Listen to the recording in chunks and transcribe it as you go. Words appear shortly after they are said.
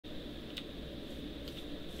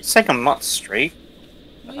You think I'm not straight?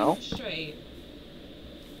 Why No. are you straight?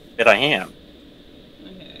 But I am.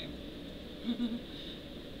 Okay.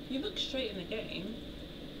 You look straight in the game.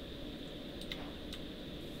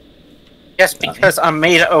 Yes, because I'm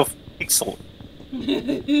made of pixel.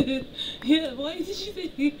 Yeah, why did you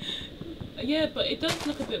say... Yeah, but it does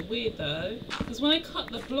look a bit weird though. Because when I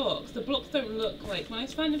cut the blocks don't look like... When I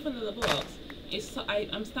stand in front of the blocks,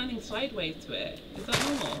 I'm standing sideways to it. Is that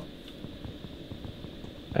normal?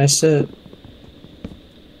 I said...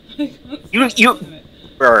 Your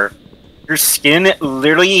skin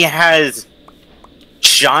literally has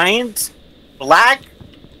giant black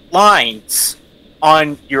lines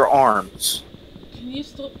on your arms. Can you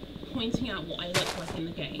stop pointing out what I look like in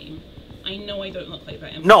the game? I know I don't look like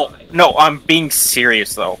that in No, real life. no, I'm being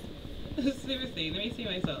serious though. Seriously, let me see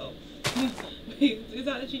myself. Wait, is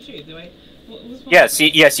that actually true? Do I? Yes,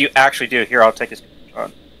 you actually do. Here, I'll take a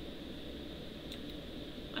screenshot.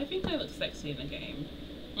 I think I look sexy in the game.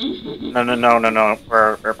 No.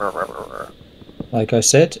 Like I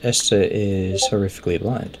said, Esther is horrifically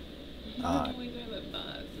blind. No, I don't look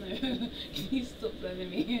bad. No. Can you stop blaming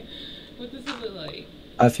me? What does it look like?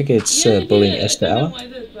 I think it's bullying Esther I don't know out. why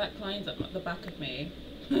there's black lines up the back of me.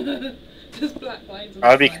 There's black lines on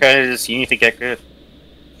Probably because you need to get good.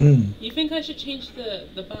 You think I should change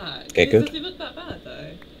the back? Get good. Does it look that bad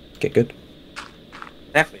though? Get good.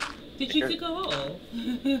 Exactly. Did you dig a hole?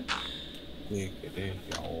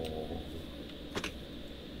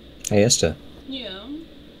 Hey Esther. Yeah.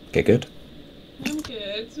 Get good. I'm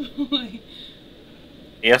good. Why?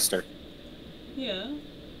 Hey, Esther. Yeah.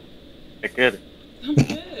 Get good. I'm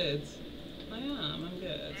good. I am. I'm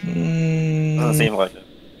good. Doesn't seem like it.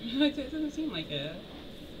 It doesn't seem like it.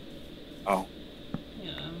 Oh.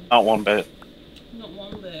 Yeah. Not one bit. Not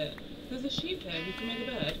one bit. There's a sheep here. We can make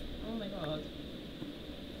a bed. Oh my god.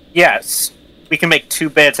 Yes. We can make 2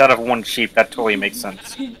 beds out of 1 sheep. That totally makes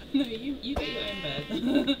sense. No, you get your own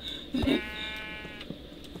bed.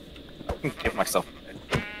 I can give myself a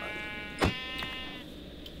bed.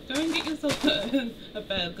 Go and get yourself a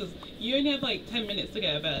bed, because you only have like 10 minutes to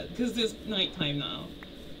get a bed, because it's nighttime now.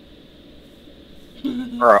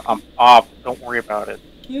 Bro, I'm off. Don't worry about it.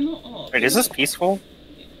 You're not off. Wait, is this peaceful?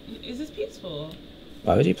 Is this peaceful?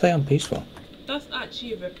 Why would you play on peaceful? That's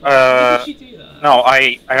actually a rip. Why did you do that? No,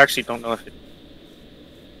 I actually don't know if it...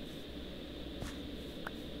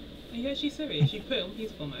 Are you actually serious? You put it on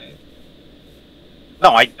peaceful mode?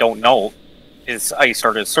 No, I don't know. I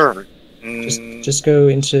started a server. Just go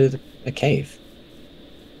into a cave.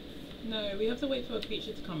 No, we have to wait for a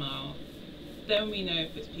creature to come out. Then we know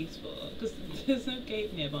if it's peaceful. Because there's no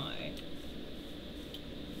cave nearby.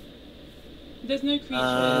 There's no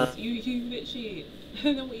creatures. You literally... I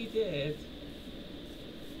don't know what you did.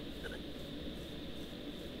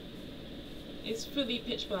 It's fully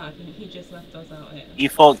pitch black and he just left us out here.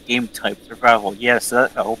 Default game type survival. Yes,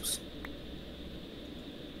 that helps.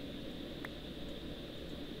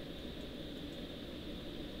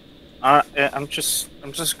 I'm just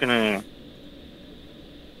gonna...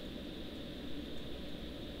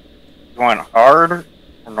 You want hard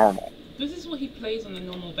or normal? This is what he plays on a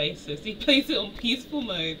normal basis. He plays it on peaceful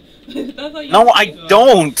mode. That's how you No, I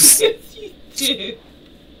don't! Yes, you do.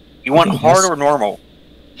 You want hard or normal?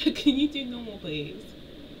 Can you do normal, please?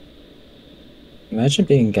 Imagine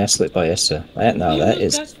being gaslit by Esther. That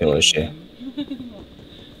is a skill issue.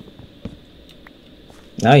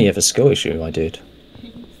 Now you have a skill issue, my dude.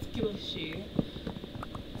 Skill issue.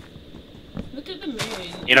 Look at the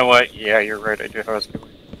moon. You know what? Yeah, you're right. I do have a skill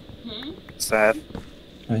issue. Sad.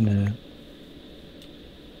 I know.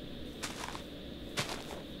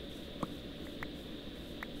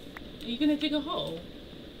 Are you gonna dig a hole?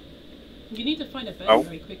 You need to find a bed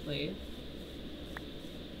very quickly.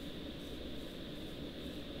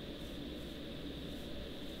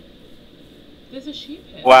 There's a sheep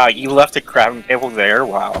here. Wow, you left a crafting table there?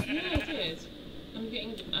 Wow. Yeah, I did. I'm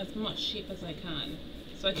getting as much sheep as I can,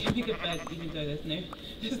 so I can make a bed even though there's no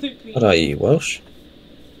creatures. What are you, Welsh?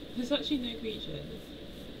 There's actually no creatures.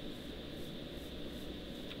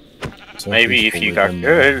 Maybe if you got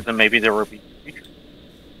good, then maybe there would be creatures.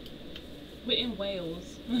 We're in Wales.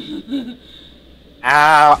 Ow!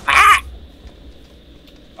 Ah!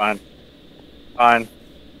 Fine. Fine.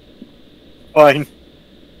 Fine.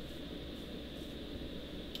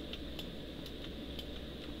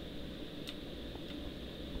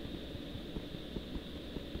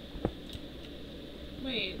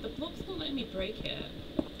 Wait, the block's not letting me break it.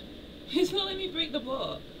 It's not letting me break the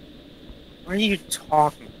block. What are you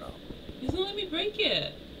talking about? It's not letting me break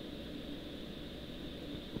it.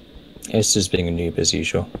 Esther's being a noob as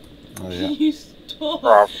usual. Oh yeah. You stop.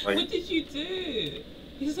 Probably. What did you do?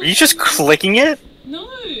 Are you just clicking it? No,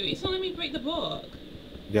 it's not letting me break the block.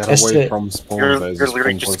 Get Just away it. from spawn You're versus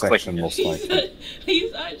literally from just protection, clicking. most likely.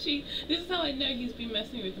 He's actually. This is how I know he's been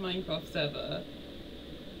messing with Minecraft server.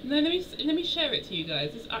 No, let me share it to you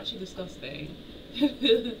guys. It's actually disgusting.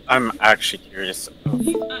 I'm actually curious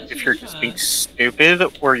He's actually if you're just being stupid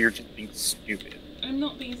or you're just being stupid. I'm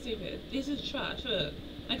not being stupid. This is trash. Look,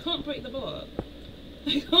 I can't break the block.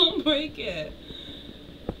 I can't break it.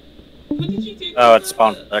 What did you do? Oh, it's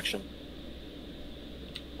spawn protection.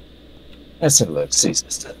 Let's have a look. See,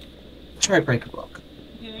 sister. Try break a block.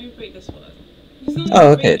 Yeah, let me break this one. It's not Oh, letting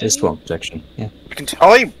me okay, break it is any- spawn protection. Yeah. You can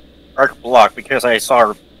totally arc block because I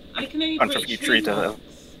saw I can only bunch of break you tree trees to blocks.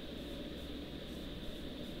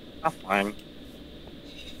 I'm fine.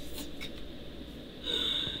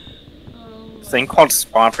 Oh my Thing called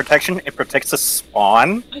spawn protection. It protects the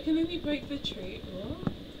spawn. I can only break the tree.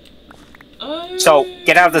 What? Oh. So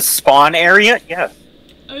get out of the spawn area. Yes.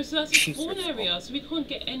 Oh, so that's a Jesus. spawn area, so we can't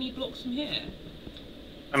get any blocks from here.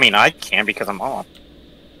 I mean, I can because I'm on.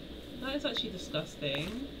 That is actually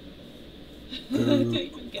disgusting. I don't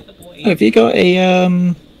even get the point. Have you got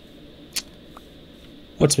a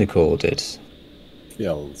what's it called? It?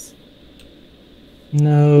 Kills.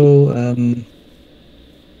 No.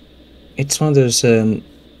 It's one of those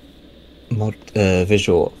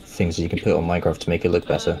visual things that you can put on Minecraft to make it look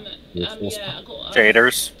better. Yeah, I got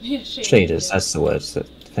Shaders. Yeah, Shaders. yeah. That's the word.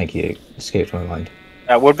 Thank you. Escaped my mind.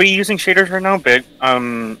 We'll be using shaders right now, but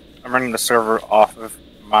I'm running the server off of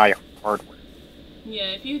my hardware.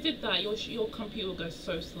 Yeah, if you did that, your computer would go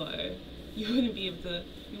so slow. You wouldn't be able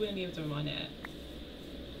to run it.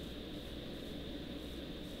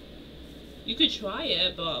 You could try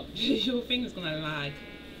it, but your thing is gonna lag.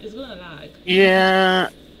 It's gonna lag. Yeah.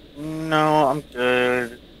 No, I'm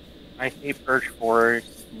good. I hate Birch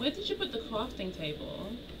Forest. Where did you put the crafting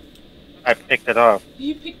table? I picked it up.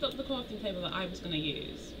 You picked up the crafting table that I was gonna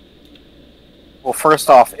use. Well, first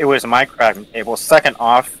off, it was my crafting table. Second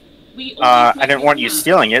off, We I didn't want you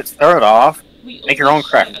stealing it. Third off, make your own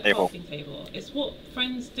crafting table. table. It's what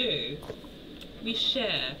friends do. We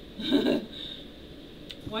share.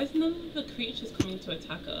 Why is none of the creatures coming to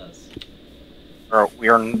attack us? or we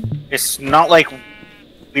are. It's not like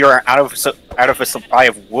we are out of a supply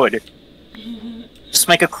of wood. Just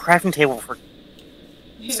make a crafting table for.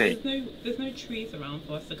 Yeah, See. there's no trees around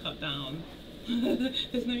for us to cut down.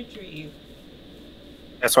 There's no trees.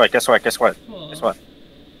 Guess what? What? Guess what?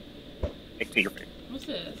 Make to your face. What's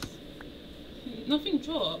this? Nothing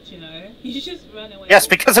dropped, you know. You just ran away. Yes,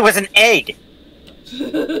 because it was an egg.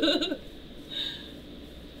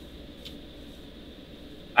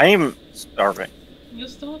 I am starving. You're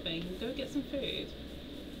starving. Go get some food.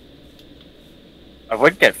 I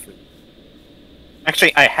would get food.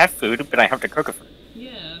 Actually, I have food, but I have to cook it first.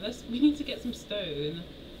 Yeah, we need to get some stone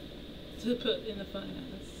to put in the furnace.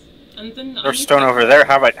 And then I There's need stone to- over there.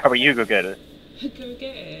 How about you go get it? Go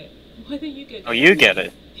get it. Why don't you go get it? Oh, you get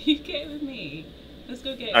it. You get it with me. Let's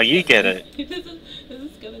go get it. Oh, you get it. There's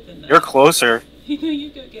a skeleton there. You're closer. You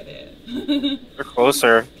go get it. You're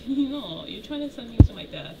closer. Can you not? You're trying to send me to my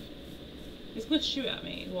death. It's gonna shoot at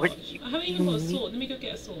me. Watch. I haven't even got a sword. Let me go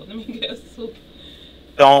get a sword. Let me get a sword.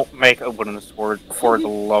 Don't make a wooden sword for the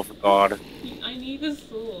love of God. I need a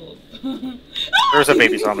sword. There's a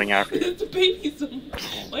baby zombie after you. It's a baby zombie.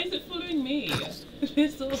 Why is it following me?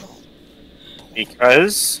 Piss off.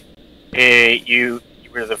 Because you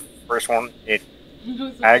were the first one it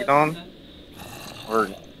tagged on. Or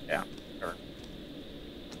yeah. Or,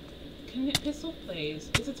 Can it piss off, please?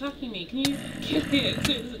 It's attacking me. Can you kill it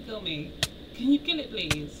so it doesn't kill me? Can you kill it,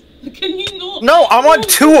 please? Can you not? no, I'm on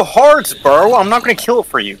 2 hearts, bro. I'm not gonna kill it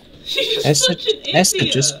for you. You're such an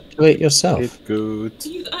idiot. Just do it yourself. It's good.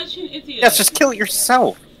 He's actually an idiot. Yes, just kill it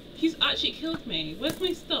yourself. He's actually killed me. Where's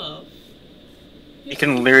my stuff? You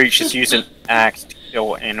can literally just use an axe to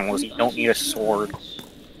kill animals. You don't need a sword.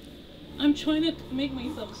 I'm trying to make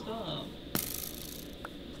myself stop.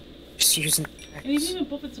 Just use an And he didn't axe. even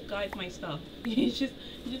bother to guide my stuff. He just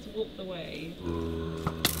walked away.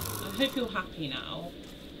 I hope you're happy now.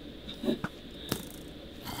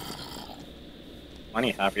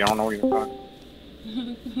 Plenty happy. I don't know what you're talking.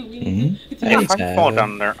 We need to Hey, if I Anytime. fall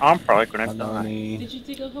down there, I'm probably gonna die. Banani. Did you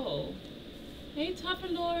dig a hole? Hey,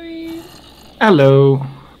 Tapalori! Hello.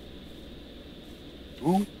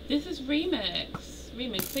 Ooh. This is Remix.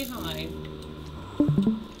 Remix, say hi.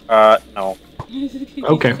 No.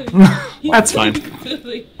 Okay. That's fine.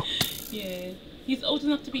 Yeah. He's old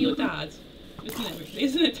enough to be your dad.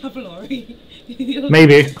 Isn't it Tapalori?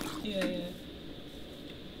 Maybe. Yeah.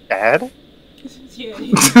 Dad? Yeah.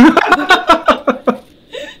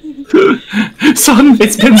 Son,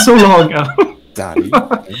 it's been so long. Daddy.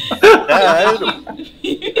 Dad,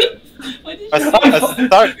 Why did you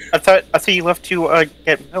I thought you left to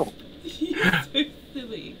get milk. You're so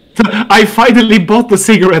silly. I finally bought the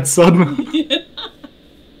cigarette, son.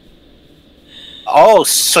 Oh,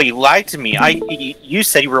 so you lied to me. You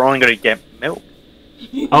said you were only going to get milk.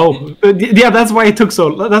 Oh, yeah, that's why it took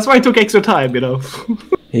so. That's why it took extra time, you know.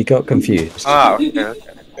 He got confused. Oh, okay.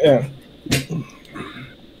 Yeah.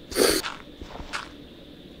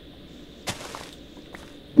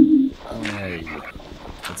 Hey,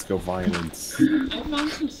 let's go violence. I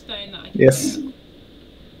found some stone that I can Yes. make.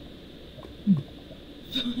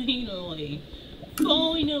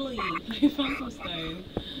 Finally, I found some stone.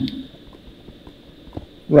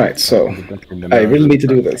 Right, so I really need to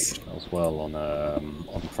do this. As well on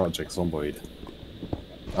Project Zomboid.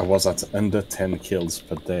 I was at under 10 kills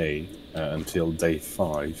per day until day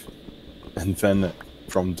 5, and then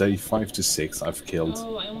from day 5 to 6 I've killed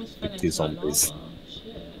Oh, I almost fell 50 into that zombies. lava.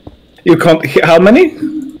 Shit. You can't. How many?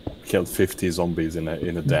 Killed 50 zombies in a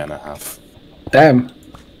day and a half. Damn.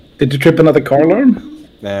 Did you trip another car alarm?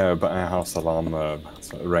 Yeah, but a house alarm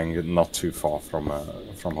rang not too far from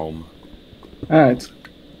home. Alright.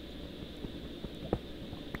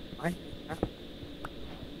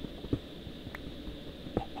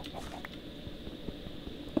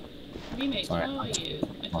 Remake, Sorry. how are you?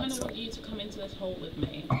 I kind of want you to come into this hole with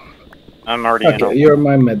me. I'm already in. Okay, you're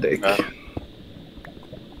my medic.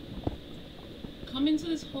 Come into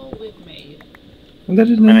this hole with me.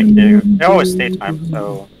 It always stay time,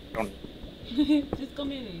 so don't. Just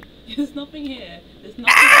come in. There's nothing here. There's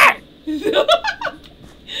nothing here.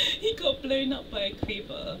 He got blown up by a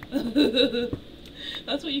creeper.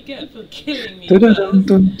 That's what you get for killing me. You didn't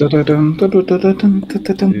kill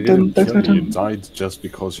me, you died just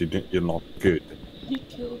because you're not good. You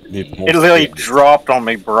killed You need me. more It literally skills. dropped on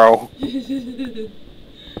me, bro.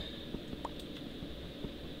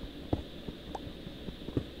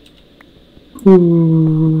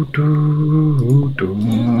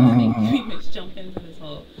 Remix, jump into this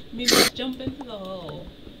hole. Remix, jump into the hole.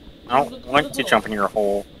 I don't want to jump in your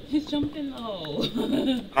hole. Just jump in the hole.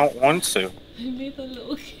 I don't want to. I made a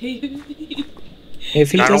little cave.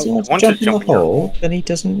 If he I don't doesn't want to want to jump in the jump in your hole, then he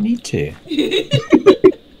doesn't need to.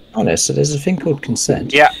 Honest, so there's a thing called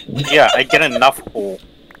consent. Yeah, I get enough hole.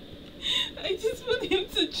 I just want him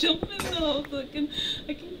to jump in the hole so I can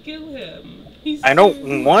kill him. He's I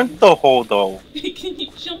don't want the hole though. Can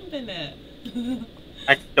you jump in it?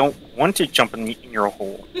 I don't want to jump in your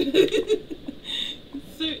hole. It's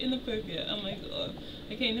so inappropriate. Oh my god.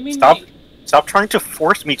 Okay, let me Stop trying to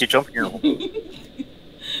force me to jump in your hole.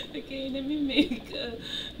 Okay, let me make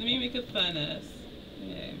a furnace.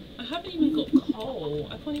 Okay. I haven't even got coal.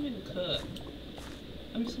 I can't even cook.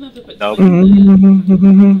 I'm just gonna have to put Nope. twigs in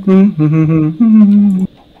it.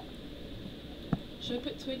 Should I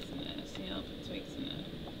put twigs in this? Yeah, I'll put twigs in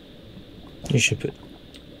it.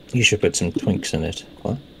 You should put some twinks in it.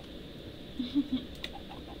 What?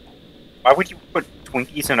 Why would you put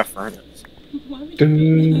Twinkies in a furnace? Why would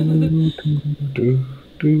you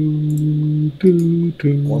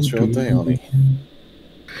What's your day, Ollie?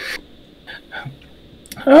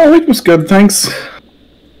 Oh, it was good, thanks.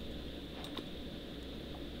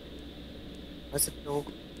 What's it feel?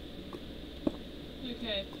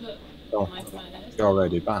 Okay, put Oh. my furnace. You're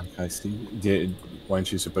already back, I see.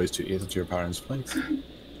 Weren't you supposed to eat at your parents' place?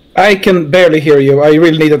 I can barely hear you. I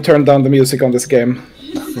really need to turn down the music on this game.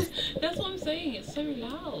 That's what I'm saying. It's so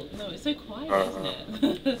loud. No, it's so quiet,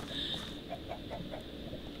 isn't it?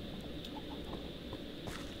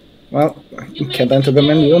 Well, You're I can't making enter me the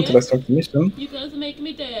menu deaf. until I start the mission. You guys are making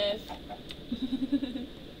me deaf.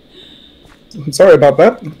 Sorry about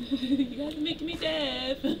that. You guys are making me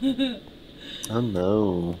deaf. Oh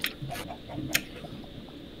no.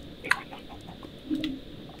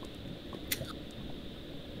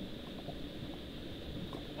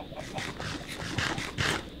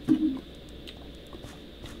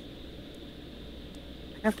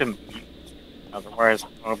 I have to mute, otherwise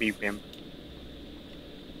I'll be Vim.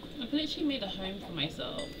 I've literally made a home for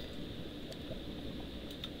myself.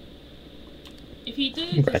 If you do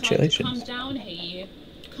decide to Congratulations. come down here,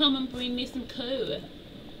 come and bring me some coal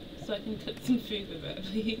so I can cook some food with it,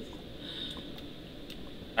 please.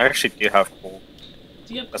 I actually do have coal.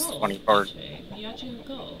 Do you have That's the coal? funny part. Actually? You actually have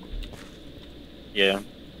coal? Yeah.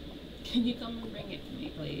 Can you come and bring it to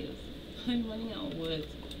me, please? I'm running out of wood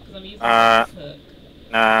because I'm using it to cook.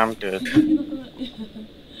 Nah, I'm good. You're not gonna...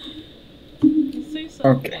 You're so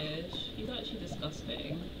selfish. Okay. You're actually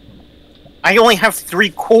disgusting. I only have 3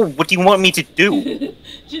 coal. What do you want me to do?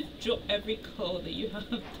 Just drop every coal that you have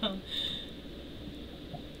done.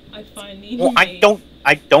 I finally Well, I made...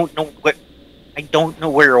 don't know what. I don't know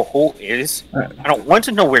where your hole is. I don't want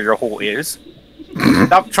to know where your hole is.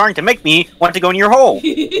 Stop trying to make me want to go in your hole.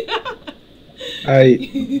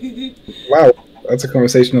 Wow, that's a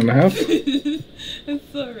conversation and a half. I'm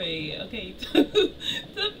sorry. Okay. No.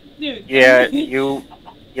 Yeah,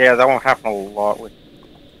 yeah, that won't happen a lot with.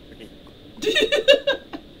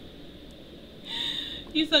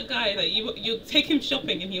 He's that guy that you take him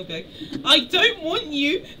shopping and he'll go, I don't want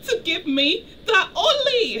you to give me that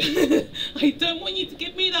Ollie. I don't want you to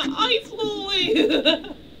give me that ice lolly.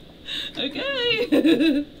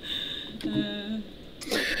 Okay.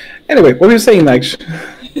 Anyway, what were you saying, Max?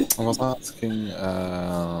 I was asking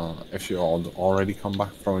if you had already come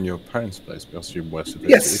back from your parents' place because you were supposed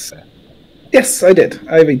Yes. to eat there. Yes, I did.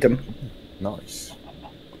 I've eaten. Nice.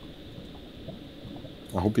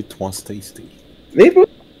 I hope it was tasty. It was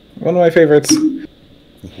one of my favorites.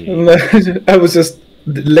 Yeah. And, I was just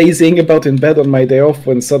lazing about in bed on my day off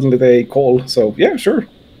when suddenly they call. So yeah, sure.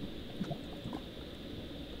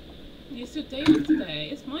 It's your day off today.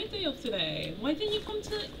 It's my day off today. Why didn't you come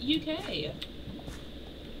to UK?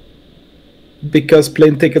 Because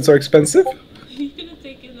plane tickets are expensive. You could have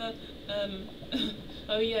taken the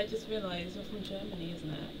oh yeah, I just realised you're from Germany,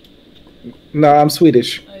 isn't it? No, I'm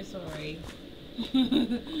Swedish. Oh sorry.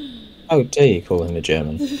 Oh, dare you call him a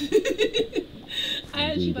German? I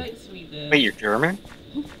actually like Sweden. Wait, you're German?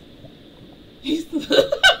 He's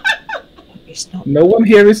He's not. No one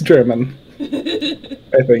here is German,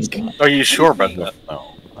 I think. Are you sure about that?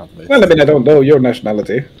 No, at least. Well, I mean, I don't know your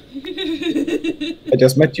nationality. I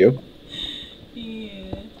just met you.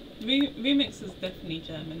 Yeah. Remix is definitely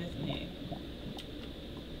German, isn't he?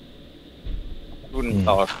 Wouldn't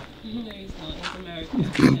thought. No, he's not. He's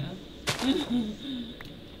American. Yeah.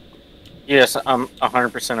 Yes, I'm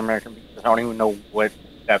 100% American because I don't even know what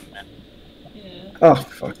that meant. Yeah. Oh,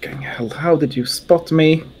 fucking hell. How did you spot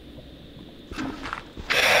me?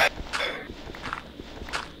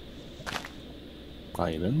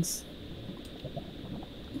 Islands?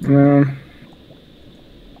 Okay,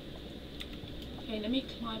 let me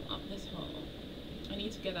climb up this hole. I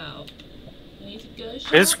need to get out. I need to go.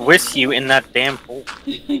 Who's with you in that damn hole?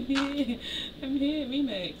 I'm here. I'm here,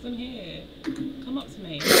 Remix. I'm here. Come up to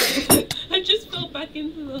me. I just fell back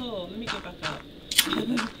into the hole. Let me get back up.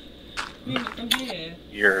 Remix, I'm here.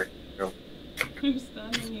 You're. I'm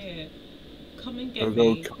standing here. Come and get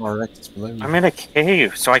Go me. correct below. I'm in a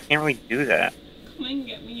cave, so I can't really do that. Come and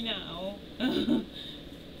get me now.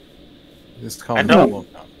 This I can't don't-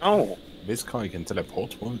 No. This guy can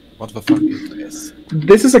teleport. What the fuck is this?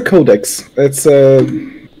 This is a codex. It's a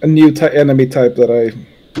new enemy type that I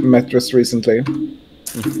met just recently.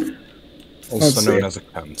 Also Let's known see. as a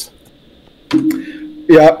cunt.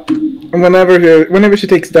 Yeah, whenever she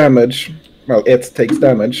takes damage, well, it takes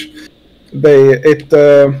damage. It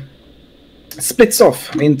splits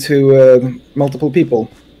off into multiple people.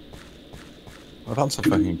 Well, that's a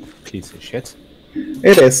fucking piece of shit.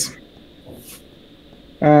 It is.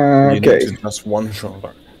 You Okay. need to just one shot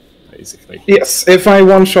her, basically. Yes, if I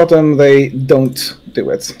one-shot them, they don't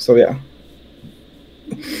do it. So yeah.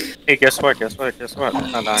 Hey, guess what? Guess what? Guess what?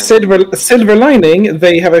 And I'm- Silver lining,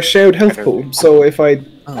 they have a shared health pool. So if I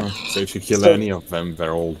So if you kill So- any of them,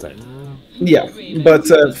 they're all dead. yeah, but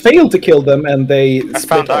fail to kill them and they split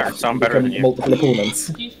found off iron, so I'm and better than become you. multiple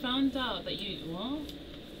opponents. You found out that you what?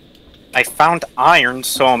 I found iron,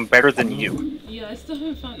 so I'm better than you. Yeah, I still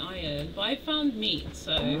haven't found iron, but I found meat,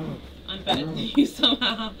 so I'm better than you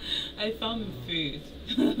somehow. I found food.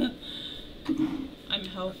 I'm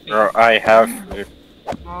healthy. Or I have food.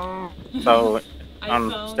 So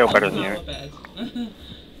I'm found still better a than you. flower bed.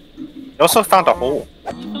 you also found a hole.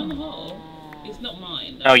 You found the hole? It's not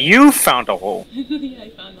mine. No, you found a hole. Yeah, I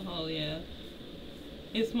found the hole, yeah.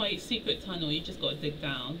 It's my secret tunnel, you just gotta dig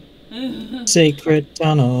down. Secret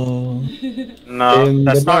tunnel. No, In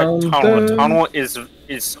that's the not a tunnel. A mountain. tunnel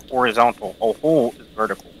is horizontal. A hole is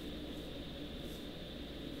vertical.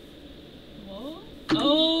 What?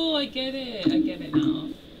 Oh, I get it. I get it now.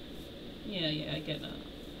 Yeah, I get that.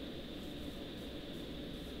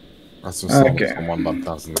 That's just Okay. someone that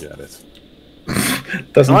doesn't get it.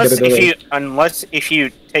 Doesn't Unless get it at all. unless if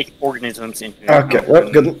you take organisms into your Okay, house,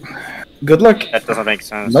 well, then good luck. that doesn't make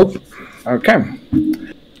sense. Nope. Okay.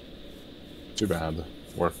 Too bad.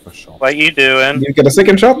 Worth a shot. What you doing? You get a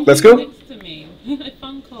second shot. Let's go. Next to me. I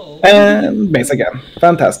found coal. And base again.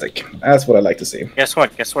 Fantastic. That's what I like to see. Guess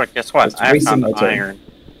what? Guess what? Guess what? Just I wasting found my time. iron.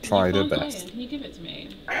 Try You the found best. iron. Can you give it to me?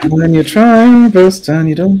 When you try first and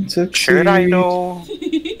you don't succeed. Should I know?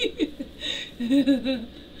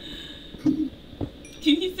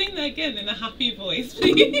 Can you sing that again in a happy voice,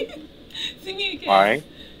 please? Sing it again. Why?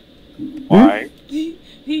 Why?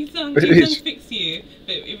 He's done fix you.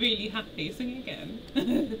 Okay, sing it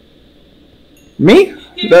again. Me?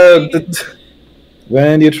 Yeah.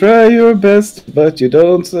 When you try your best, but you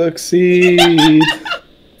don't succeed.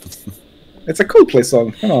 It's a Coldplay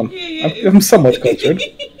song. Come on. Yeah, I'm somewhat cultured.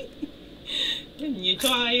 When you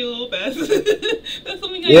try your best. That's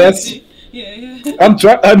something I Yes. used to.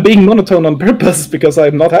 Yeah. I'm being monotone on purpose because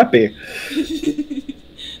I'm not happy.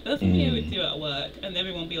 That's something I would do at work, and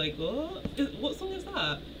everyone would be like, what song is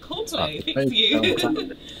that? Coldplay, fix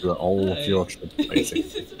you. All of your shit, basically.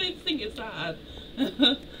 It's just made me think it's sad.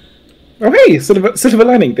 Oh hey, silver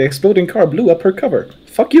lining. The exploding car blew up her cover.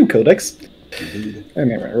 Fuck you, Codex. Indeed.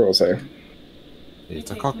 Anyway, where was I?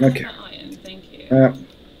 It's a Okay, cock. can I have Okay. that iron? Thank you.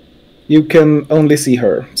 You can only see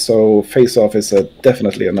her, so face off is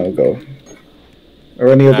definitely a no-go. Are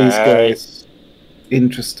any of these guys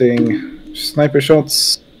interesting? Sniper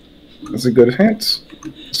shots. That's a good hit.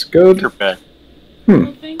 That's good. You're bad.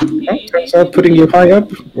 Well, thank you. Well, turns out putting you high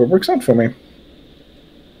up works out for me.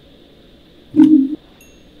 You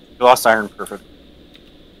lost iron perfect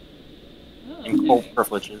Oh, and cold okay.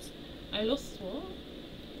 privileges. I lost what?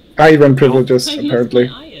 Iron privileges, I apparently.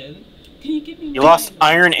 lost my iron. Can you give me You my lost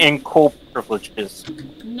iron and coal privileges.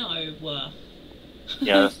 No.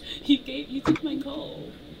 Yes. You took my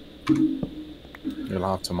coal. You'll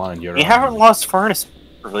have to mind your You haven't lost furnace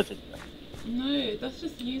privileges. No, that's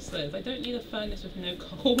just useless. I don't need a furnace with no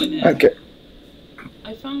coal in it. Okay,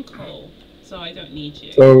 I found coal, so I don't need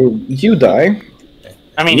you. so you die.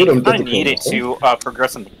 I mean, You you don't kind get of the need it coal. to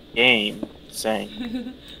progress in the game. Just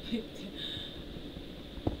saying.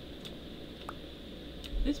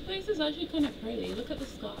 This place is actually kind of pretty. Look at the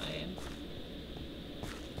sky.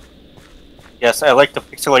 Yes, I like the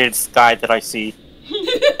pixelated sky that I see.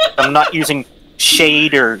 I'm not using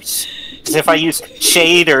shaders. Because if I use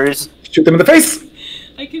shaders, Shoot them in the face!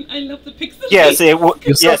 I love the pixel. yes, You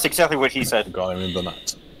yes, suck. exactly what he said. got him in the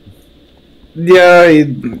net. Yeah, he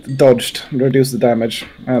dodged. Reduced the damage.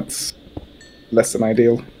 That's less than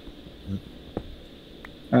ideal.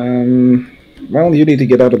 Well, you need to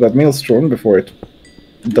get out of that maelstrom before it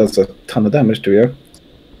does a ton of damage to you.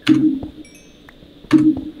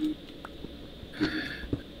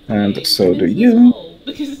 And Wait, so come do into this you. hole,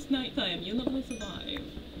 because it's nighttime. You're not gonna survive.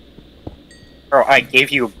 Bro, I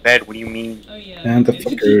gave you a bed, what do you mean? Oh yeah. And the you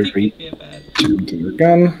fucker did give me a bed. Into your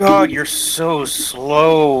gun. God, you're so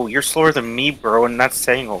slow. You're slower than me, bro, and that's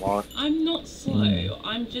saying a lot. I'm not slow.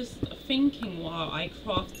 I'm just thinking while I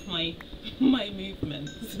craft my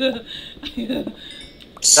movements.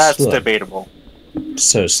 That's Slow. debatable.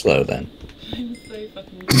 So slow then. I'm so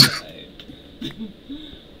fucking slow.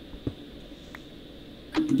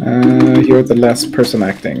 You're the last person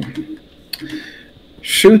acting.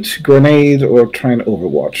 Shoot, grenade, or try and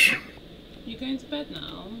overwatch. You going to bed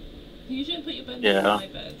now? You shouldn't put your bed Yeah. next to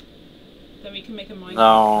my bed. Then we can make a Minecraft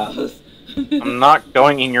No. house. I'm not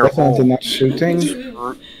going in your Definitely hole. not shooting.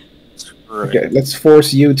 Screw it. Okay, let's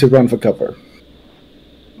force you to run for cover.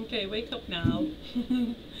 Okay, wake up now.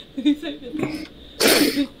 Who's over there?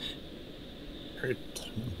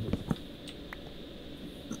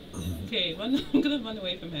 Okay, I'm gonna run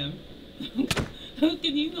away from him.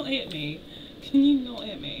 Can you not hit me? Can you not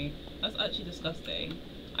hit me? That's actually disgusting.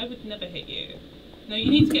 I would never hit you. No,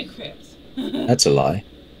 you need to get cripped. That's a lie.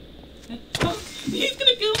 Oh, he's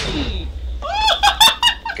gonna kill me!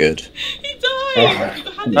 Good. He died!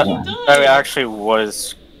 How did you die? I actually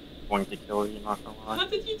was going to kill you, not gonna How lie.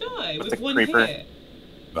 did you die? With With the one creeper. hit?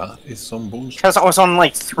 That is some bullshit. Because I was on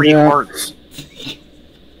like 3 Yeah. hearts.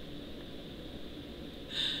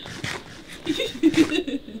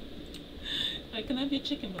 Can I have your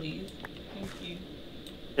chicken, please? Thank you.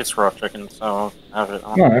 It's raw chicken, so have it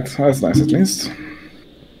on. Alright, that's nice at least.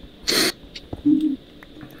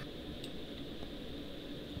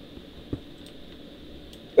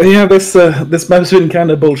 Yeah, this map's been kind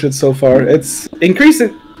of bullshit so far. It's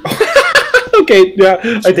increasing. Okay, yeah,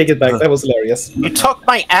 I take it back. That was hilarious. You took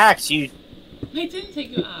my axe, you I didn't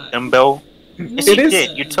take your axe. dumbo. No, Yes, It you is-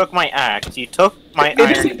 did. You took my axe. You took my It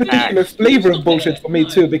is a iron particular axe. flavor of bullshit for me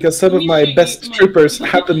too, because some of my best troopers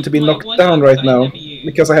happen to be knocked down right now.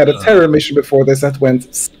 Because I had a terror mission before this that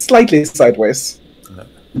went slightly sideways.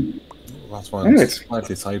 That's why Alright. it's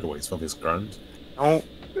slightly sideways from his ground. Don't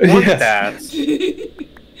want Yes. that.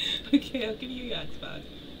 Okay, I'll give you your axe back.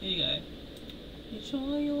 Here you go. You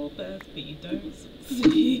try your best, but you don't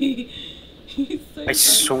succeed. He's so I bad.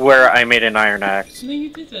 swear I made an iron axe. No, you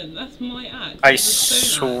didn't. That's my axe. I It was stone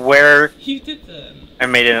axe. swear You didn't. I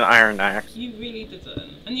made an iron axe. You really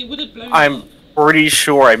didn't. And you would have blown I'm up. pretty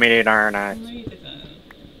sure I made an iron axe. No, you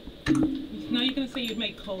didn't. Now you're gonna say you'd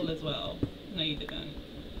make coal as well. No, you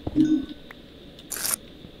didn't.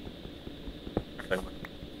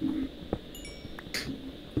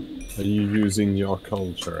 Are you using your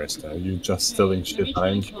culture, Esther? Are you just stealing Let me shit try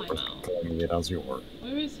and iron climb or out. claiming it as yours?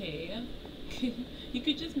 Where is he? You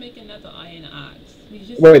could just make another iron axe. You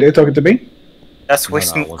just Wait, are you talking to me? That's No,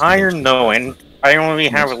 wasting I wasn't iron, mentioning though, that. and I only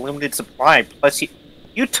have a limited supply. Plus,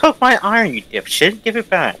 you took my iron, you dipshit. Give it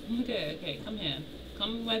back. Okay, okay, come here.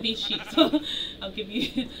 Come where these sheep are. I'll give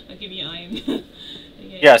you iron. Okay.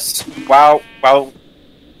 Yes, while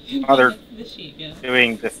Other- the sheep, yeah.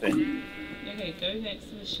 doing the thing. Okay, go next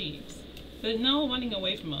to the sheep. They're now running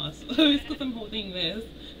away from us. Oh, it's because I'm holding this.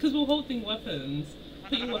 Because we're holding weapons.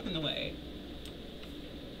 Put your weapon away.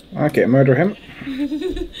 Okay, murder him.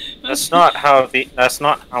 That's not how Sheep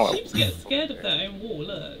get scared of their own wall,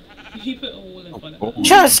 look. You put a wall in front of them.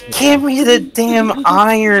 Just give me the damn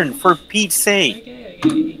iron, for Pete's sake. Okay,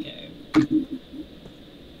 here you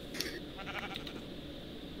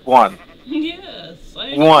One. go. Yes,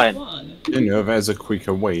 I only One. did one. You know, there's a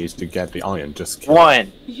quicker way to get the iron. Just kill it.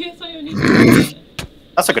 One. Yes, I only did one.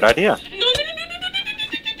 That's a good idea. No, no, no, no, no, no,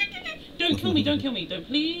 no, no, no, no. Don't kill me, don't kill me, don't,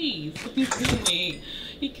 please. Don't kill me.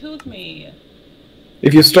 He killed me.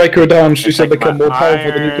 If you strike her down, she It's shall like become my more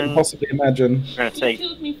powerful than you can iron. possibly imagine. We're gonna He take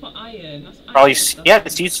killed me for iron. That's probably. iron. Yeah,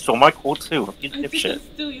 you stole my coal too. You I didn't dipshit.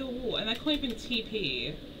 steal your wall, and I can't even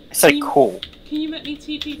TP. I said coal. Can you let me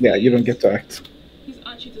TP, please? Yeah, you don't get to act. He's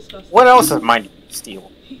actually disgusting. What else is mine to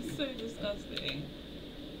steal? He's so disgusting.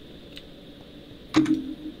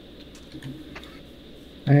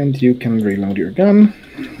 And you can reload your gun.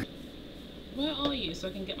 Where are you so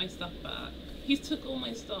I can get my stuff back? He's took all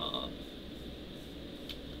my stuff.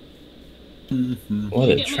 What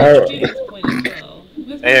a Get my trap. experience point as well.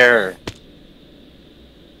 Where's my There. stuff?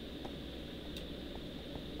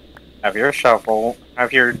 Have your shovel.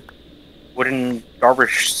 Have your wooden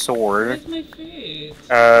garbage sword. Where's my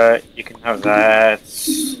food? You can have that.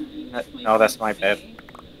 Where's No, that's my food? bed.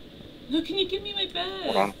 No, can you give me my bed?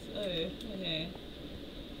 Hold on. Oh, okay.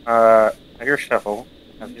 Have your shovel.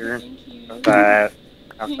 Have your. Thank you. Have that.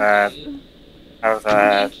 Have Thank that. you. Have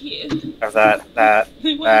that. Thank you. Have that. That.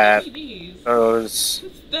 Why that, did you these? Those.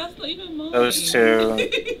 That's not even mine. Those two.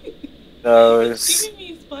 Those. It's giving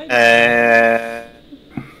me spider. And.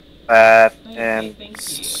 That. Okay, And.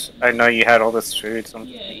 thank you. I know you had all this food, so I'm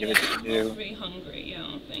Yeah, gonna yeah. give it to I'm you. very hungry.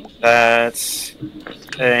 Yeah, thank you. That.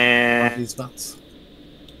 Thank you. And. What is that?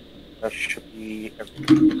 That should be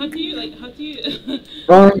everything. How do you like? How do you?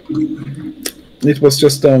 It was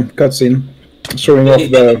just a cutscene showing off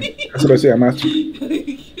the SLC match.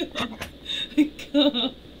 I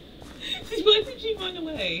can't. Why did you run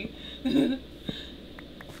away?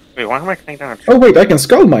 Wait, why am I cutting down a tree? Oh wait, I can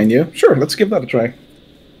skull mine you. Sure, let's give that a try.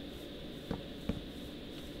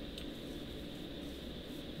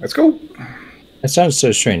 Let's go. It sounds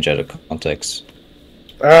so strange out of context.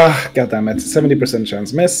 Ah, goddammit. 70%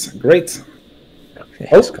 chance miss. Great. Okay,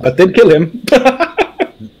 Oh, it's that did kill him.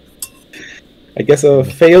 I guess a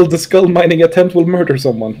failed skull mining attempt will murder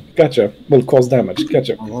someone. Gotcha. Will cause damage.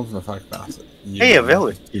 Gotcha. I love the fact that Hey, a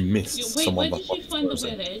village. You missed Wait, someone where that did you find the was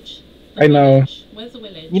village? I know. Village. Where's the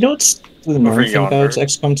village? You know what's the annoying thing yonder. about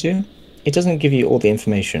XCOM 2? It doesn't give you all the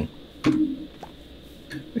information.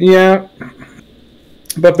 Yeah.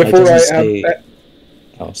 But It before doesn't I say- add,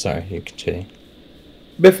 Oh, sorry, you continue.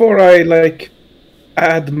 before I like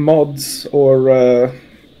add mods or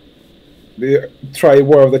try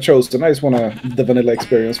War of the Chosen, I just want the vanilla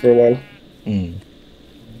experience for a while. Mm.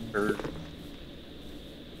 Or-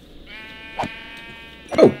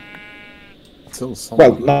 Oh, Still well,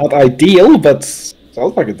 someone. not ideal, but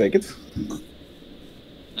I'll fucking take it.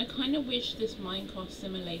 I kind of wish this Minecraft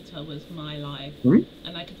simulator was my life, Hmm?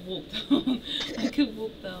 and I could walk down. I could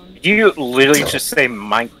walk down Did you literally just say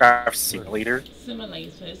Minecraft Simulator?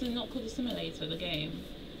 simulator. Is it not called a simulator? The game.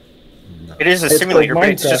 No. It is a It's simulator, called but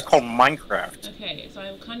it's just Minecraft. called Minecraft. Okay, so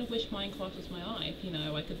I kind of wish Minecraft was my life. You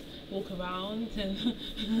know, I could walk around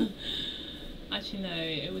and. Actually, no,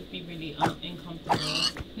 it would be really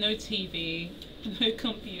uncomfortable. No TV, no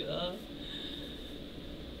computer.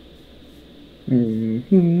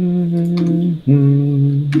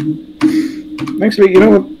 Actually, you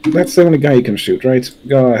know what? That's the only guy you can shoot, right?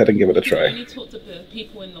 Go ahead and give it a You can try. only talk to the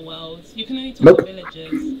people in the world. You can only talk Nope. to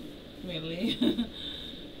villagers. Really.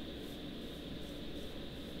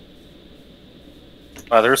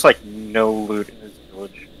 There's like no loot in this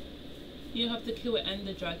village. You have to kill an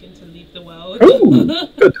ender dragon to leave the world. Ooh,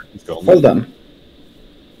 good. He's gone. Well done.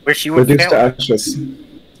 Wish you would Reduced to fail. ashes.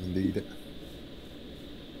 Indeed.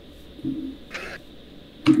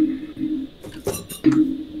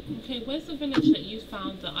 Okay, where's the village that you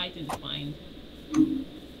found that I didn't find?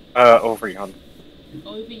 Over yonder.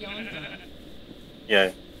 Over yonder.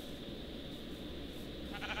 Yeah.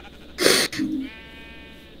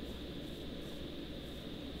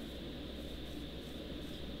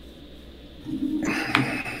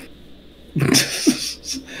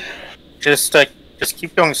 Just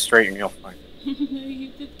keep going straight and you'll find it. No, you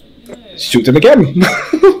didn't. No. Shoot him again!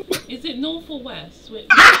 Is it north or west? Which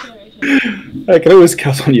direction? I can always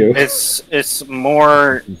count on you. It's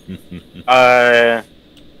more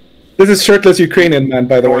This is shirtless Ukrainian man,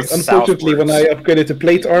 by the way. North, Unfortunately, when I southwards. upgraded to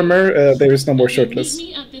plate armor, there is no more shirtless. Meet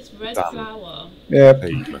me at this red Damn. flower. Yeah.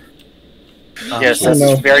 Paper. yes, I know.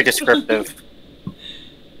 that's very descriptive.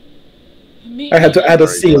 Meet I had me to at add the a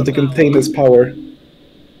seal red to flower. contain his power.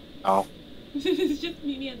 Oh, Just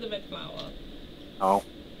meet me at the red flower. oh.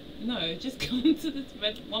 No, just come to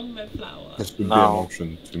this one red flower. This would be an No.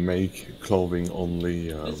 option to make clothing only.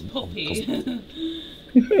 This on poppy.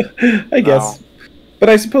 I guess. But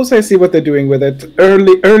I suppose I see what they're doing with it.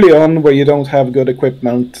 Early on, where you don't have good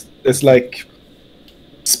equipment, it's like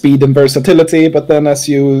speed and versatility, but then as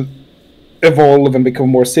you evolve and become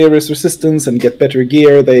more serious resistance and get better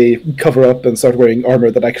gear, they cover up and start wearing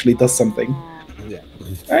armor that actually does something. Yeah.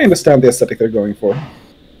 I understand the aesthetic they're going for.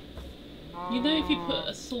 You know, if you put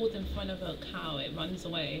a sword in front of a cow, it runs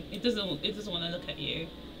away. It doesn't want to look at you.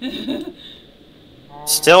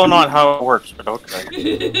 Still not how it works, but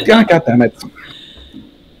okay. God damn it.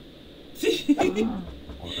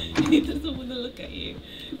 It doesn't want to look at you.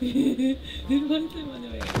 It wants to run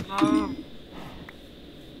away.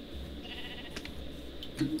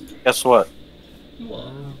 Guess what?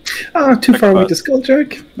 What? Ah, too far away But- to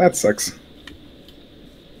Skulljack? That sucks.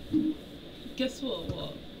 Guess what?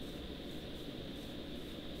 What?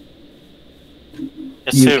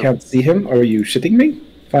 Guess You who? can't see him? Or are you shitting me?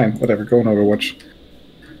 Fine, whatever, go on Overwatch.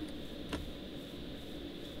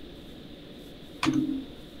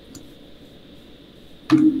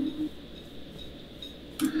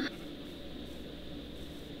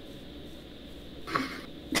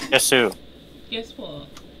 Guess who? Guess what?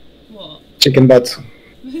 What? Chicken butt.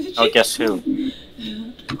 Oh, guess who?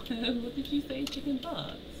 What did you say? Chicken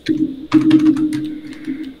butt?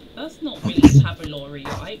 That's not really vocabulary,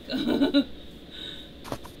 like.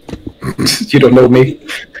 You don't know me.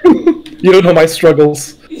 You don't know my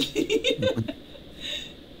struggles.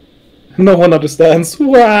 No one understands.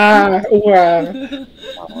 Wah, wah.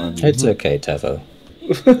 It's okay, Tevo.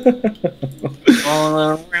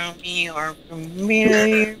 All around me are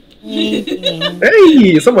familiar.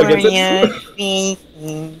 Hey, someone gets it.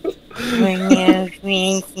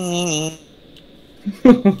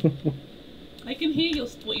 I can hear your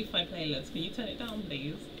Spotify playlist. Can you turn it down,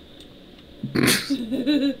 please?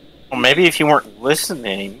 Well, maybe if you weren't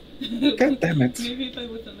listening. God damn it. Maybe if I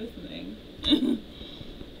wasn't listening.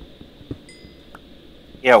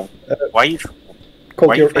 Yeah, why you? Called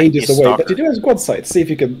Why your you trying to ages be a away, but stalker? you do have squad sight. See if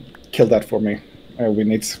you can kill that for me. We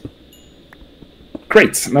need.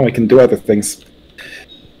 Great, now I can do other things.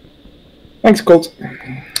 Thanks, Colt.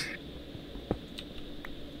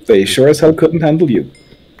 They sure as hell couldn't handle you.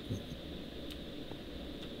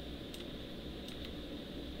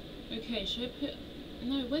 Okay, should I put...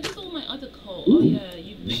 No, where did all my other coal? Oh yeah,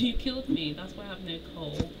 you killed me. That's why I have no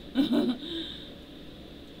coal.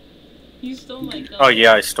 You stole my gold. Oh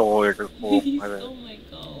yeah, I stole your cool. You My bad. stole my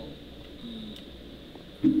gold.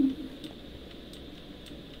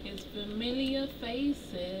 It's familiar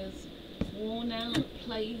faces, worn out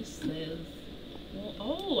places.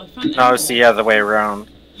 Oh, I found No, it's the other way around.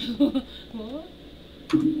 What?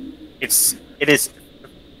 It's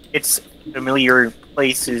familiar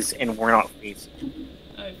places and worn out faces.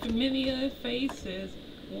 Oh, familiar faces,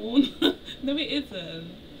 worn... No, it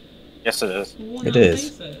isn't. Yes, it is. Worn It out is.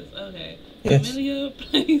 places. Okay. Yes. Familiar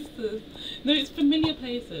places. No, it's familiar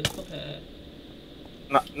places. Okay.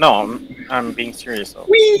 No, I'm being serious though.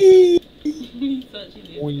 Whee! He's such an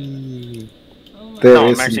idiot. Oh my There No,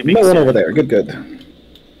 I'm is actually being no one serious. over there. Good, good.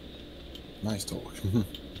 Nice talk.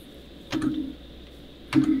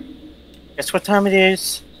 Guess what time it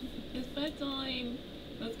is? It's bedtime.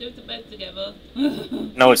 Let's go to bed together.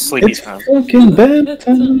 No, it's sleepy It's time. fucking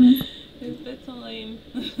bedtime. It's bedtime.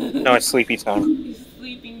 No, it's sleepy time. It's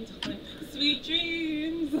sleeping time. Sweet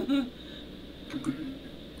dreams.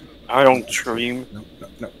 I don't dream.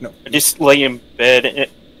 No. I just lay in bed. And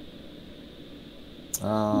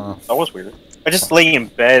Ah, that was weird. I just lay in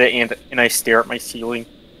bed and I stare at my ceiling.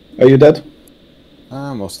 Are you dead?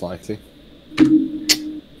 most likely.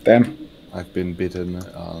 Damn. I've been bitten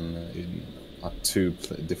at two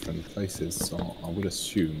different places, so I would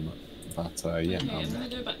assume that, yeah. Okay, I'm gonna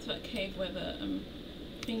go back to that cave where the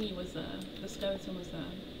thingy was there. The skeleton was there.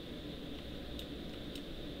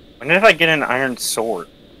 When did I get an iron sword?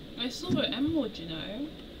 I saw an emerald, you know.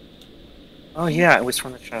 Oh yeah, it was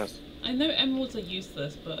from the chest. I know emeralds are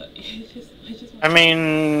useless, but I just. I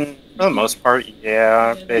mean, for the most part,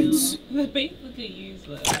 yeah. they're It's basically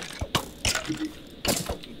useless.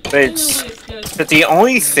 But it's but the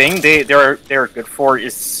only thing they're good for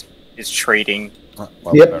is trading. Well,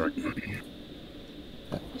 Yep.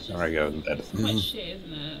 there I go. Dead. It's quite shit,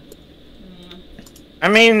 isn't it? I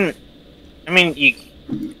mean you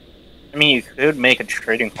could make a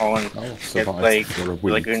trading hall and I'll get survive like for a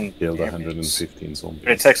really week. good Killed damage. 115 zombies.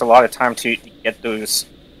 But it takes a lot of time to get those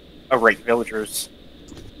right villagers,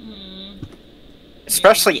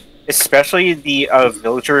 especially the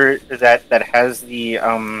villager that has the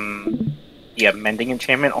mending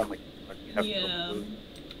enchantment. Oh my god! You have Yeah. no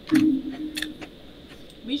clue.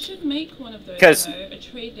 We should make one of those. Because though, a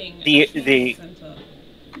trading center.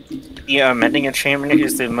 The mending enchantment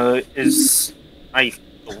is I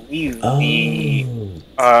believe the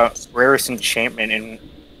rarest enchantment, and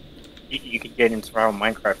you could get into survival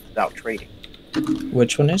Minecraft without trading.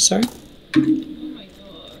 Which one is, sorry? Oh my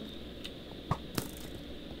god.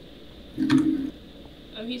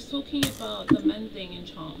 Oh, he's talking about the mending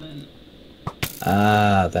enchantment.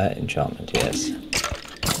 Ah, that enchantment, yes.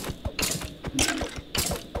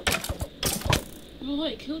 Oh,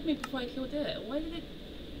 it killed me before I killed it. Why did it?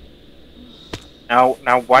 Now,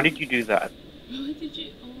 why did you do that? Why did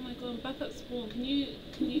you? Oh my god, I'm back at spawn. Can you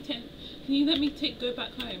let me go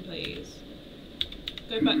back home, please?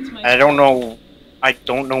 Go back to my. I don't know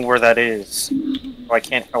where that is, so I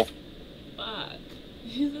can't help. Back.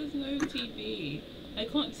 There's no TV. I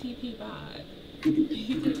can't TP back. You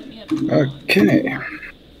didn't let me have fun. Okay.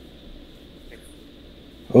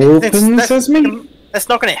 Open sesame. That's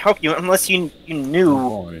not going to help you unless you knew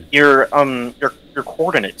Boy. your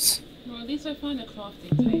coordinates. Well, at least I found a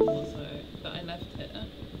crafting table, so that I left it.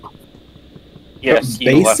 Yes,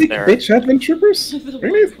 you left Basic there. bitch adventurers? The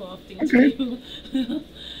Really? one crafting Okay. table.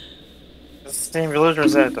 The same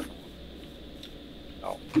villagers at the.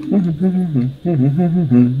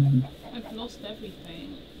 I've lost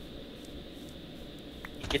everything.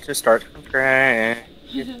 You get to start from scratch.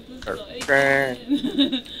 I have to start Right.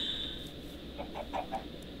 again.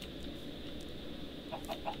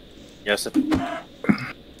 Yes,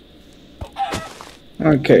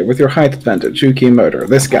 Okay, with your height advantage, you can murder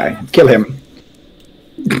this guy. Kill him.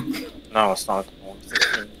 no, it's not.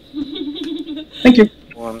 Thank you.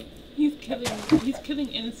 One. He's killing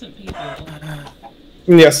innocent people.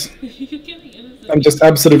 Yes, You're killing innocent I'm just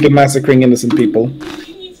absolutely massacring innocent people. people.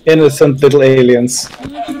 Innocent little aliens.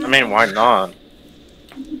 I mean, why not?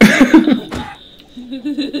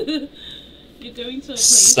 You're going to a place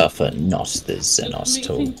Suffer not the you're Xenos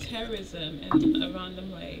committing tool. terrorism in a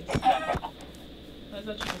random race. That's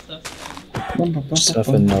actually disgusting.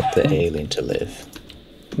 Suffer not the alien to live.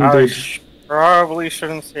 I probably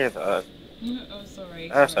shouldn't say that. Oh, sorry.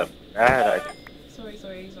 That's sorry. a bad idea. Sorry.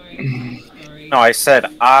 Sorry. No, I said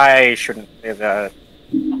I shouldn't say that.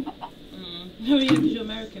 Oh yeah, because you're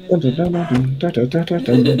American, isn't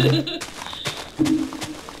it?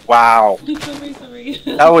 Wow, Sorry.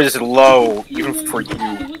 that was low, even for you.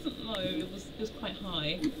 It wasn't low. It was quite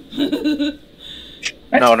high.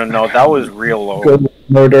 No, that was real low. Go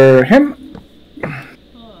murder him. Oh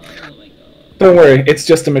my god. Don't worry, it's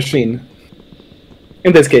just a machine.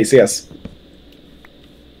 In this case, yes.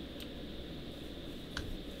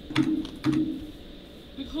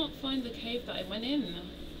 I can't find the cave that I went in.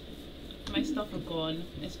 My stuff are gone.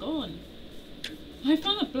 It's gone. I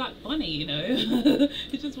found a black bunny, you know.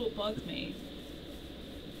 It's just what bugs me.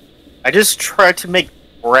 I just tried to make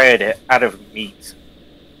bread out of meat.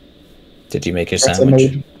 Did you make your That's a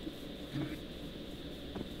sandwich? mode.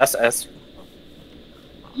 That's S.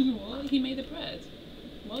 What? He made a bread.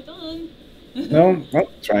 Well done. No, well,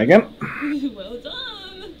 try again. Well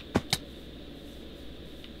done.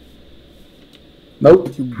 Nope.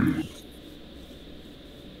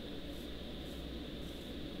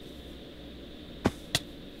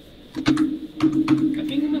 I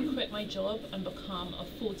think I'm gonna quit my job and become a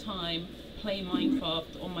full-time play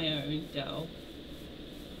Minecraft on my own, Del.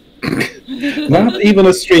 Not even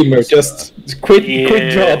a streamer, just quit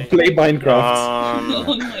job, play Minecraft.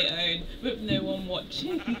 On my own, with no one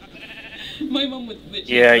watching. My mum would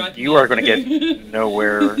literally Yeah, drag you me are gonna out. get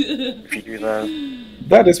nowhere if you do that.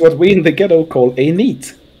 That is what we in the ghetto call a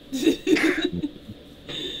neat.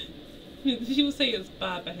 She would say it's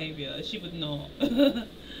bad behaviour. She would not.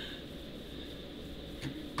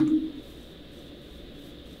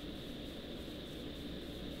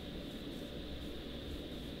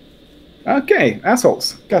 Okay,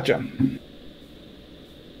 assholes. Gotcha.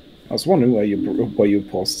 I was wondering why you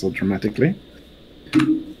paused so dramatically. I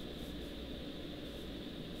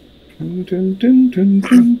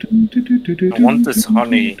want this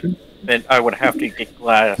honey. Then I would have to get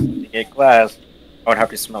glass. To get glass, I would have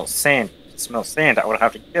to smell sand. smell sand, I would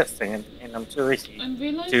have to get sand, and I'm too lazy I'm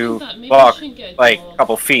realizing to that maybe I walk shouldn't get a like a dog.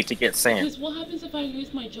 couple feet to get sand. Because what happens if I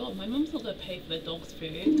lose my job? My mum's not gonna pay for the dog's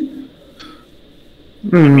food.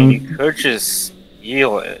 I mean, Hmm. you could just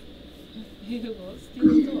steal it. What?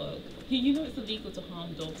 Steal a dog? You know it's illegal to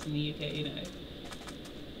harm dogs in the UK, you know.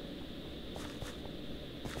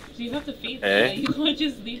 So you have to feed them. Eh? You can't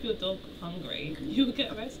just leave your dog hungry. You'll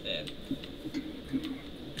get arrested.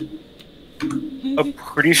 I'm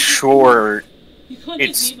pretty sure You can't just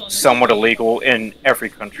it's leave it on the somewhat street. illegal in every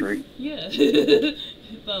country. Yeah.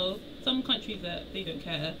 Well, some countries that they don't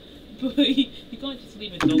care, but you can't just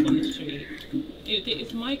leave a dog on the street.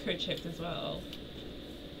 It's microchipped as well.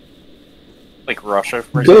 Like Russia,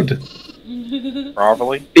 for Good. example,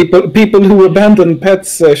 probably. People who abandon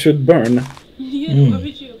pets should burn. Yeah, Mm. why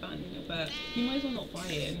would you abandon your pet? You might as well not buy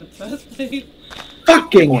it in the first place.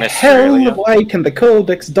 Fucking In hell! Australia. Why can the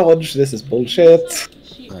codex dodge? This is bullshit.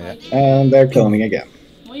 Sheep Oh, yeah. hiding. And they're cloning again.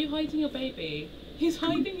 Why are you hiding your baby? He's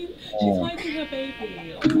hiding. She's Oh. hiding her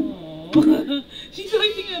baby. Oh. She's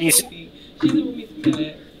hiding her He's- baby. She doesn't want me to kill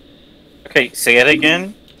it. Okay, say it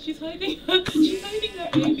again. She's hiding her. She's hiding her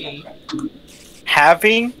baby.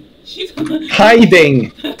 Having, She's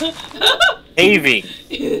Hiding! having.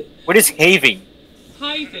 What is having?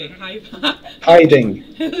 hiding. Hiding.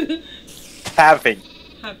 Having.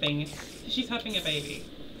 Having. She's having a baby.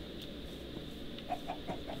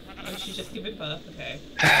 Oh, she's just giving birth. Okay.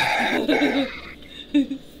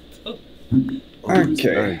 Stop. Oh, it's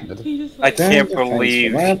Okay. very good. He just I like, Then can't thanks for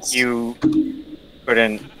believe that. you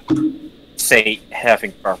couldn't say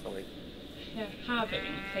having properly. having.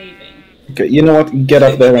 Okay, you know what? Get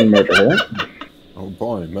up there and murder her. Oh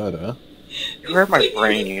boy, murder. You hurt my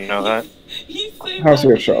brain, you know that? He's so How's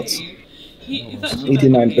your bad. shots? He is actually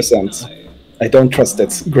 89%. no. I don't trust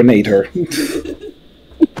it. Grenade her. Stop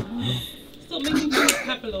making me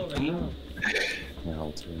capillary. Yeah,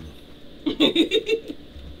 I'll do.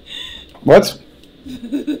 What?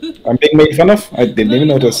 I'm being made fun of? I didn't even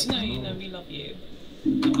notice. No, you know, we love you.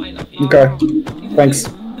 No, I love you. Okay. Thanks.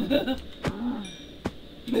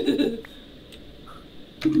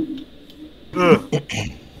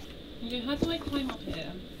 Okay, how do I climb up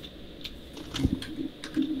here?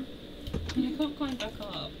 I can't climb back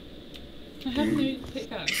up. I have no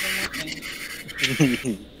pickaxe or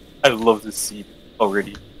nothing. I love this scene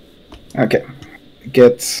already. Okay.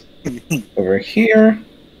 Get over here.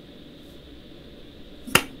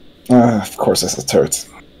 Of course, it's a turret.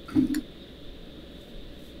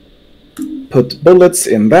 Put bullets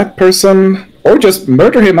in that person, or just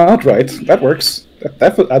murder him outright. That works.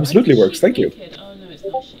 That absolutely Why is works. the Thank sheep you. naked? Oh no, it's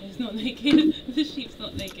not. It's not naked. The sheep's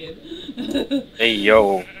not naked. Hey,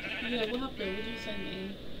 yo. Yeah, what happened? What did you send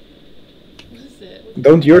me? What is it? What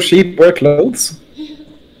Don't your sheep wear clothes?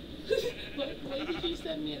 why did you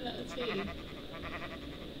send me a letter too?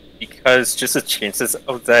 Because just the chances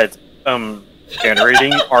of that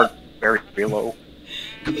generating are very low.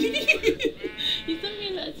 You sent me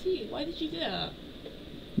a letter too. Why did you do that?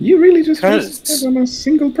 You really just Because- wasted on a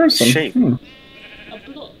single person. Shape. Hmm. A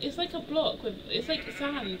block. It's like a block with. It's like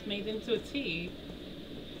sand made into a T.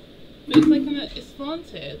 But it's like it's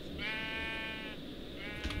slanted.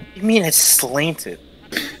 You mean it's slanted?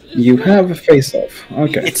 You have a face-off.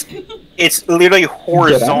 Okay. It's literally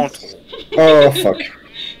horizontal. Oh, fuck.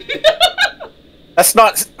 That's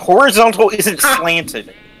not horizontal. Isn't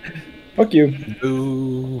slanted. Fuck you.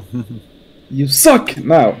 Ooh. You suck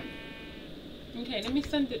now. Okay, let me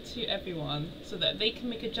send it to everyone so that they can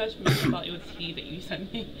make a judgment about your tea that you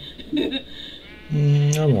sent me.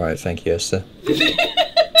 I'm alright, thank you, Esther.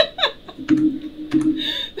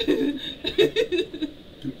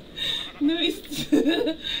 No, it's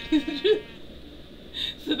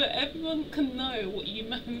so that everyone can know what you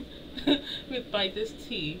meant with by this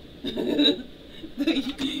tea that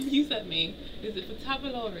you sent me. Is it for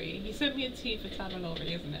Tavalori? You sent me a tea for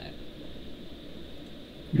Tavalori, isn't it?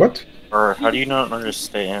 What? Or how do you not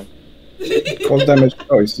understand? Cold damage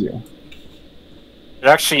choice, you. It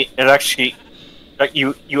actually, like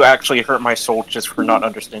you actually hurt my soul just for not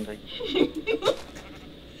understanding.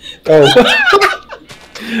 Oh.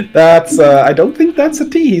 That's, I don't think that's a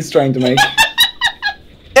tea he's trying to make.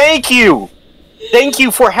 Thank you! Thank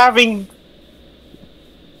you for having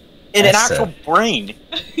an Esther. actual brain.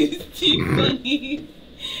 It's too funny.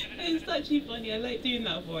 It's actually funny. I like doing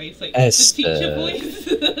that voice, like Esther. the teacher voice.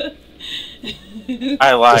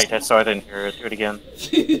 I lied, so I didn't hear it. Do it again.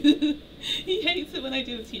 He hates it when I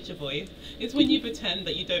do the teacher voice. It's when you pretend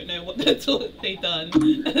that you don't know what they done.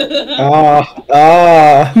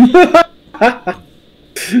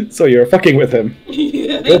 So you're fucking with him.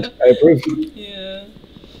 Yeah. Good, I approve. Yeah.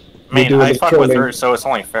 I mean, do a I little fuck with trolling. her, so it's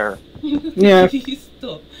only fair. Yeah.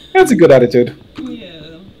 Stop. That's a good attitude.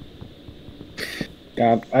 Yeah.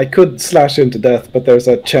 God, I could slash him to death, but there's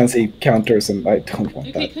a chance he counters, and I don't want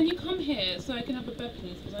Okay, that. can you come here so I can have a bed,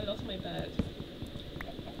 please? Because I lost my bed.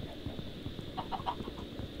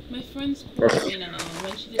 My friend's calling me now.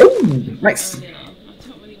 When she didn't Ooh, pick up nice. earlier. I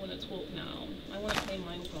don't really want to talk now. I want to play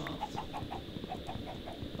Minecraft.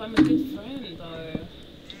 But I'm a good friend, though.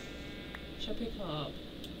 Should I pick up?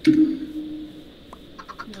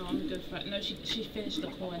 No, I'm a good friend. No, she finished the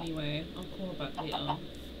call anyway. I'll call her back later.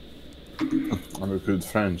 I'm a good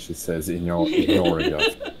friend, she says, ignoring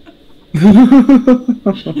us. Good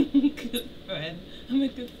friend. I'm a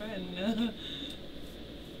good friend.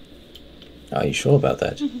 Are you sure about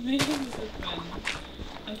that? Maybe I'm a good friend.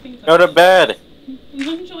 I think Go to bed.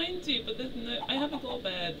 I'm trying to, but there's no. I haven't got a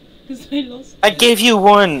bed because I lost. I it. gave you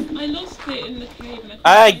one. I lost it in the cave. And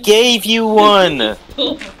I gave you one.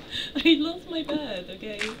 Stop. I lost my bed.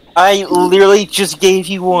 Okay. I literally just gave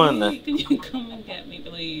you one. Wait, can you come and get me,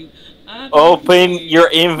 please? Open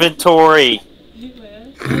your inventory. Where?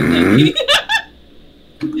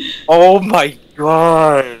 Oh my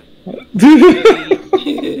god. He's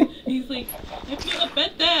like, I put a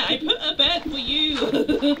bed there. I put a bed for you.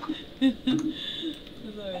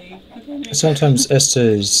 Sorry. Okay, Sometimes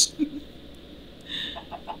Esther's. Okay,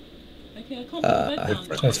 I can't put the bed I down.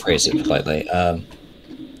 try to phrase it politely.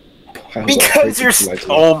 Because you're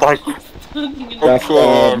oh my That's,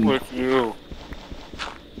 god with you.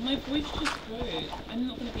 My voice just broke. I'm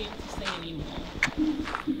not gonna be able to sing anymore.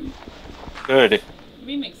 Good.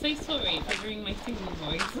 Remix, say sorry for ruining my singing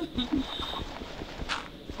voice.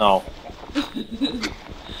 No.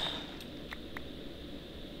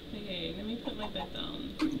 Okay, let me put my bed down.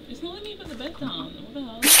 It's not letting me put the bed down. What the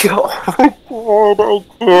hell? Oh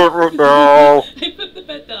my god, no. I put the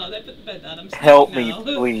bed down. I put the bed down. I'm sleeping Help me, now.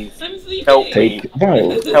 please. I'm sleeping. Help me. Take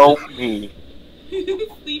wild. Help me.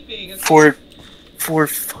 Sleeping. For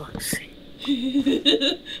fuck's sake.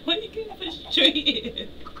 Why are you getting frustrated?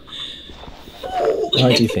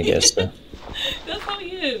 Why do you think, Esther? That's how he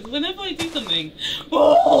is. Whenever I do something.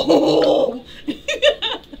 Oh!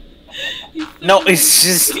 No, it's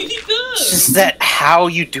just He does. it's just that how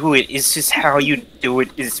you do it. It's just how you do it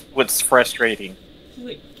is what's frustrating. He's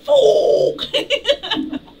like, fuck!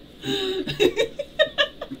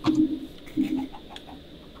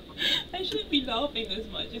 I shouldn't be laughing this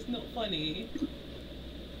much. It's not funny.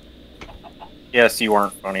 Yes, you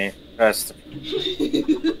aren't funny. That's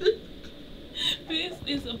This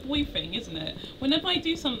is a boy thing, isn't it? Whenever I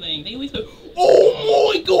do something, they always go,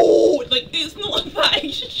 "Oh my god!" Like it's not that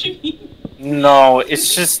extreme. no.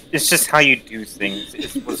 It's just how you do things.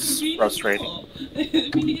 It's what's Really frustrating. not.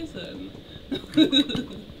 It really isn't.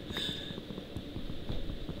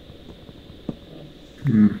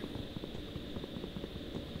 Hmm.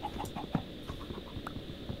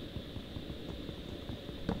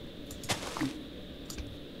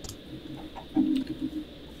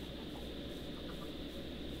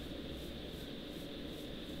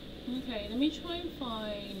 Okay, let me try and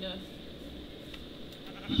find.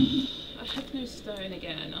 I have no stone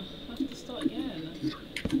again. I have to start again.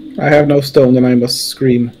 I have no stone, and I must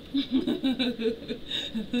scream.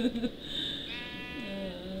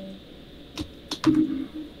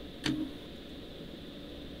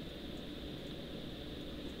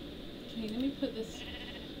 Okay, let me put this.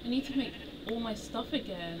 I need to make all my stuff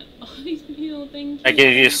again. Oh, thank you. I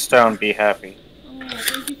gave you a stone. Be happy. Oh,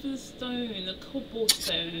 thank you for the stone, the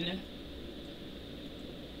cobblestone.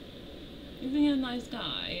 Isn't he a nice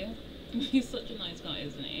guy? He's such a nice guy,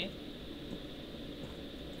 isn't he?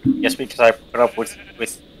 Yes, because I put up with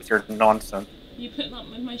your nonsense. You put up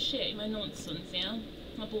with my shit, my nonsense, yeah?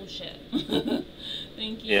 My bullshit.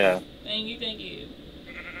 Thank you. Yeah. Thank you.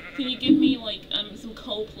 Can you give me, like, some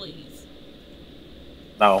coal, please?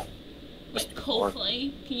 No. Like,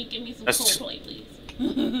 Coldplay? Can you give me some That's- Coldplay, please?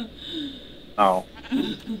 No.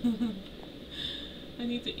 I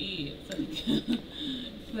need to eat, so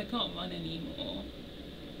I can't run anymore.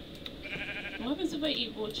 What happens if I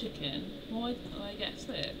eat raw chicken? Will I get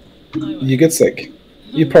sick? No, I won't. You get sick.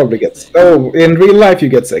 No, You I probably won't get sick. Oh, in real life you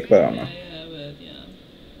get sick, but I don't know. Yeah, I would, yeah.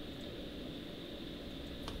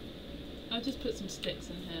 I'll just put some sticks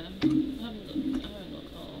in here. I haven't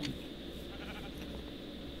got coal.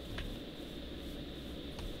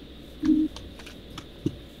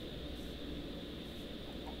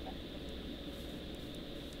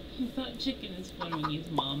 That chicken is following his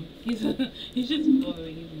mum. He's just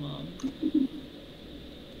following his mum.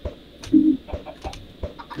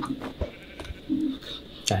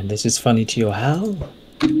 And this is funny to your Hal?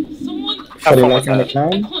 Someone. Have fun like with on the that.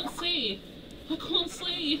 clown? I can't see. I can't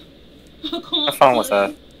see. I can't Have fun with see.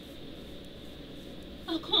 that.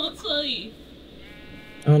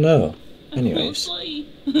 Oh no. I Anyways. can't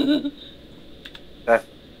flee. That-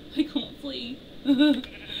 I can't flee.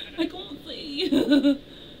 I can't flee.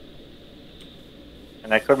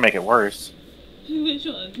 And I could make it worse. Which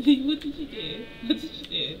one? What did you do? What did you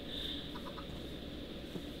do?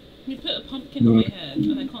 You put a pumpkin on my head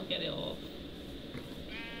and I can't get it off.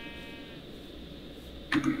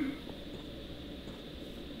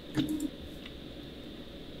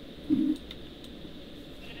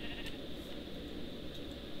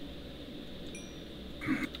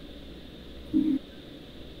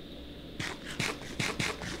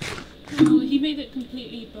 Oh, he made it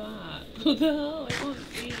completely black. What the hell? I can't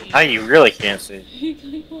see. Now you really can't see. I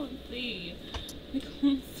can't see. I can't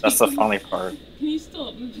see. That's the funny part. Can you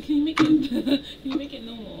stop? Can you make it? Can you make it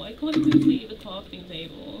normal? I can't even see the crafting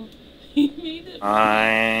table. He made it.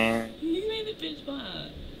 Fine. He made it pitch black.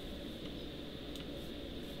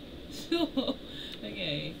 Sure.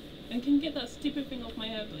 Okay. And can you get that stupid thing off my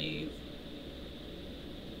head, please?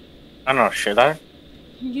 I don't know, should I?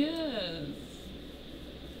 Yes.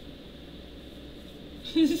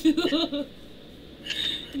 You're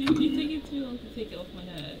taking too long to take it off my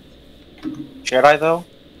head. Should I though?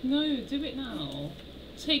 No, do it now.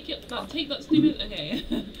 Take that stupid. Okay.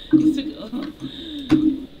 You took it off.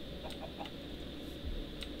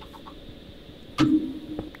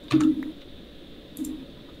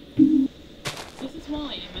 This is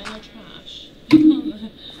why men are trash. Let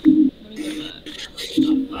me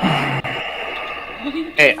get that.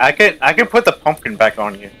 Hey, I can put the pumpkin back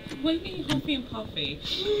on you. Why are you getting huffy and puffy?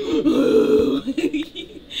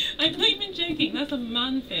 I'm not even joking, that's a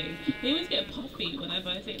man thing. They always get puffy whenever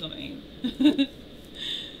I say something.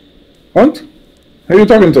 What? Who are you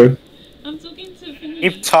talking to? I'm talking to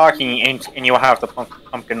Keep talking and you'll have the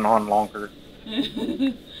pumpkin on longer.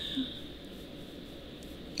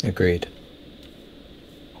 Agreed.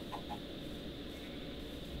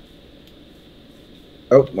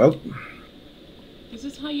 Oh, well. Is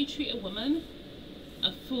this how you treat a woman?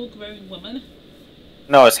 A full-grown woman?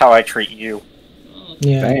 No, it's how I treat you. Oh.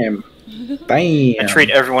 Yeah. Damn. I Damn. treat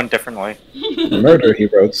everyone differently. Murder, he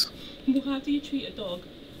wrote. Well, how do you treat a dog?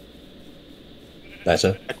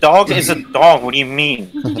 Better. A dog is a dog. What do you mean?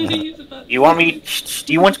 He's about to- You want me?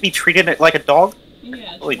 Do you want to be treated like a dog?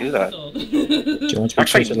 Yeah, Really do just like that. a dog. Do you want to be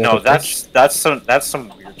Actually, treated no. like a fish? That's some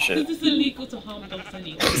weird Because shit. it's illegal to harm dogs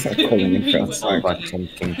anyway. Stop calling him friends. Sounds like some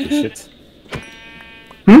kinky shit.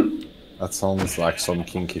 Hmm? That sounds like some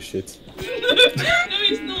kinky shit. No,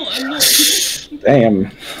 it's not. I'm not.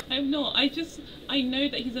 Damn. I'm not. I know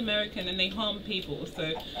that he's American and they harm people.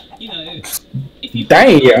 So, you know, if you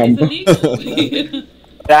Damn. it's illegal.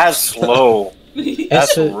 That's low.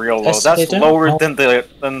 That's It's a- real low. it's- they That's don't lower harm-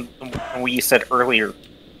 than what you said earlier.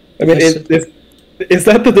 I mean, Yes. is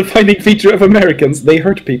that the defining feature of Americans? They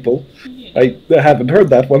hurt people. Yeah. I haven't heard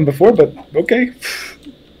that one before, but okay.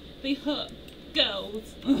 They hurt girls.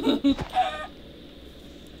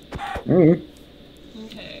 Mm.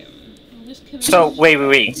 Okay. I'm just kidding. So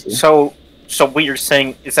wait. So what you're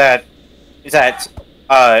saying is that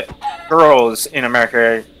girls in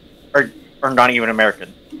America are not even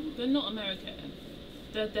American. They're not American.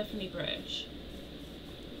 They're definitely British.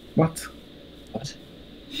 What? What?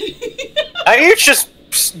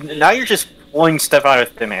 Now you're just pulling stuff out of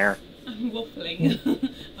thin air. I'm waffling.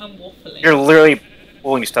 I'm waffling. You're literally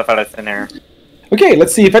pulling stuff out of thin air. Okay,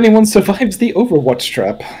 let's see if anyone survives the Overwatch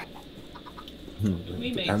trap.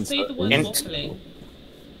 Remake, Depends say the on- word In- waffling.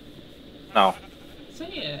 No, Say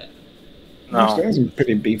it. no. There's some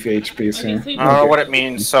pretty beefy HPs Okay, here. say I don't know waffle. what it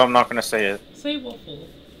means, so I'm not gonna say it. Say waffle.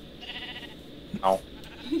 No,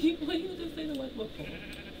 Why are you going to say the word waffle?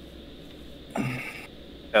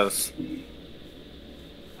 because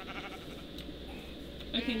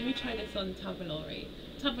Okay, let me try this on Tabalori.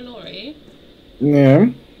 Tabalori, Yeah.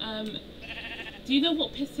 do you know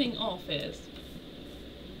what pissing off is?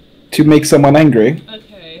 To make someone angry.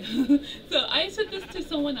 Okay. So I said this to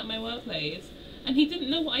someone at my workplace, and he didn't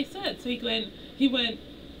know what I said. So he went,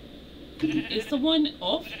 is someone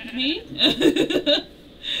off me?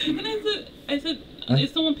 And I said,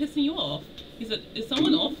 is someone pissing you off? He said, is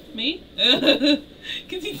someone off me?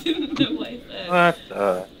 Because he didn't know what I said. what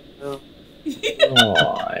the hell?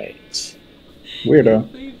 Right.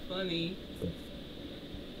 Weirdo. So funny.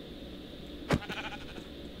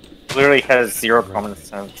 Literally has zero common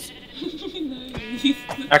sense. No, he's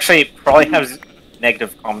Actually, it probably has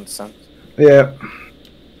negative common sense. Yeah.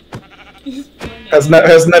 funny.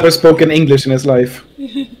 Has never spoken English in his life.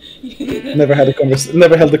 Yeah. Never held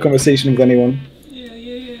a conversation with anyone. Yeah.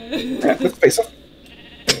 Yeah, let's face it.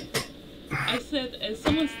 I said, is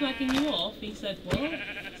someone slacking you off? He said, what?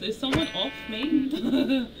 So is someone off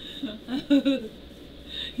me?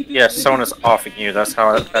 Yeah, someone is offing you. That's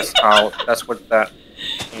what that.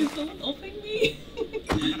 Is someone offing me?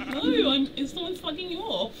 No, is someone slagging you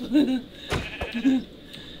off?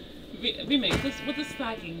 Remake, what does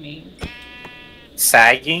slagging mean?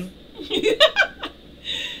 Sagging?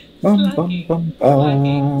 Slagging. Slagging.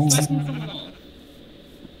 Slagging someone off.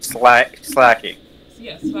 Slacking.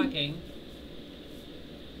 Yeah, slagging.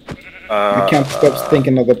 I can't stop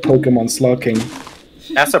thinking of the Pokemon slacking.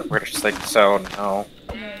 That's a British thing, so no. No,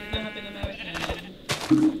 they don't have an American.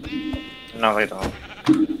 No, they don't.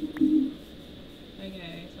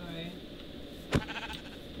 Okay, sorry.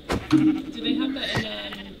 Do they have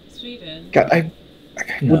that in Sweden? God, I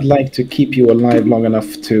would like to keep you alive long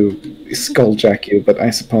enough to skulljack you, but I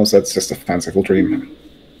suppose that's just a fanciful dream.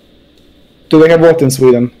 Do they have what in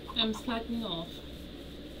Sweden? Slagging off.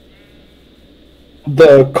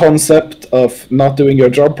 The concept of not doing your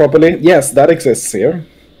job properly? Yes, that exists here.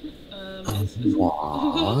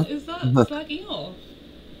 What? Is that slagging off?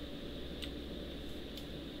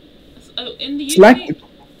 Oh, in the UK?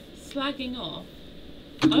 Slagging off.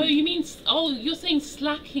 Oh, you mean... Oh, you're saying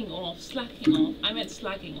slacking off. Slacking off. I meant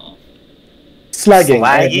slagging off. Slagging.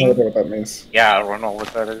 I have no idea what that means. Yeah, I don't know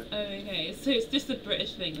what that is. Oh, okay. So it's just a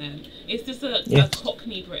British thing then. It's just a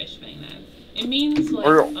Cockney British thing then. It means like...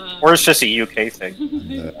 Or it's just a UK thing.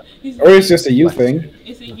 Or it's just a you thing.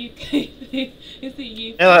 It's a UK thing. It's a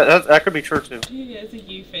U thing. Yeah, that could be true too. Yeah, it's a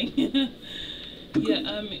U thing.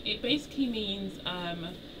 Yeah, it basically means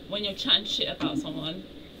when you're chatting shit about someone.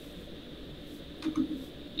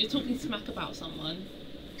 You're talking smack about someone.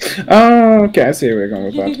 Oh, okay, I see where you're going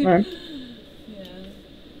with that. Right. Yeah.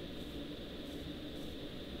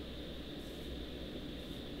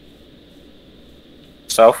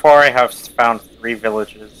 So far, I have found 3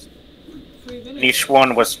 villages. 3 villages? And each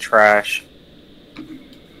one was trash.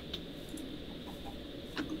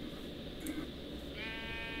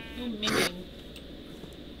 You're minging.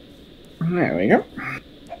 There we go.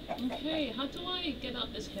 Okay, how do I get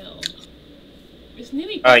up this hill? It's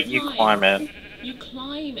nearly You climb it. You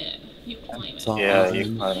climb it. You climb it. Yeah,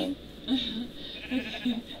 you climb it.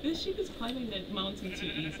 This sheep is climbing the mountain too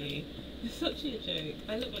easy. It's such a joke.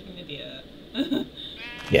 I look like an idiot.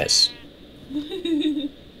 Yes.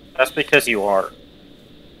 That's because you are.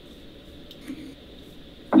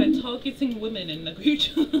 They're targeting women in the group.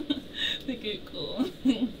 They go cool.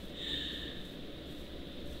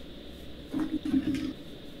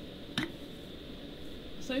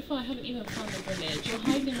 So far, I haven't even found a village. You're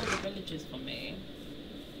hiding all the villages from me.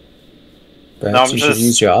 Perhaps you should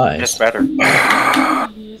use your eyes. It's better.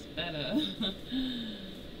 It's better.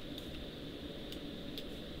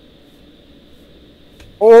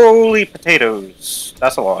 Holy potatoes!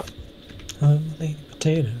 That's a lot. Holy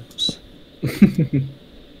potatoes.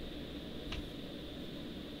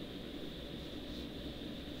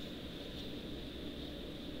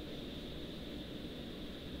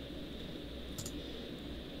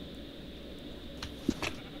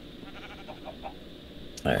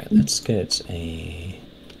 Alright, let's get a...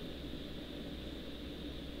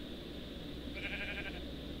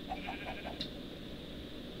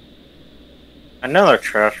 Another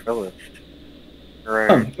trash village.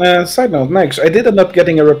 Right. Side note, Max, I did end up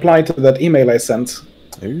getting a reply to that email I sent.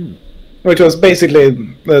 Ooh. Which was basically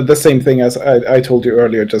the same thing as I told you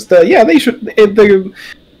earlier. Just yeah, they should.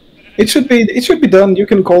 It should be done. You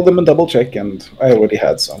can call them and double check, and I already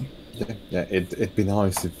had some. Yeah. It'd be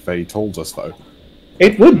nice if they told us though.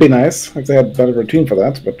 It would be nice if they had a better routine for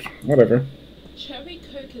that, but whatever. Cherry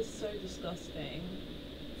Coke is so disgusting.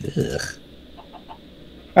 Ugh.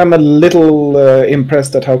 I'm a little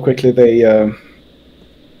impressed at how quickly they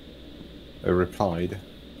replied.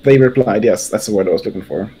 They replied. Yes, that's the word I was looking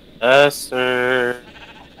for. Sir.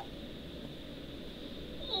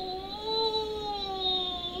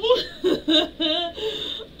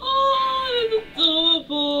 Oh, that's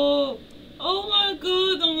adorable. Oh my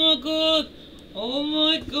god, oh my god. Oh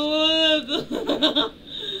my god.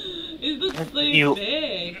 It looks so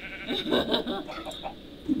big.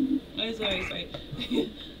 Oh, sorry.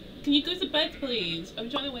 Can you go to bed, please? I'm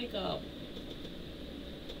trying to wake up.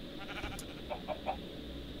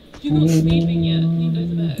 You're not sleeping yet. Can you go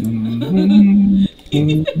to bed?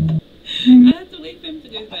 I had to wait for him to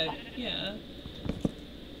go to bed. Yeah.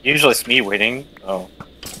 Usually it's me waiting. Oh.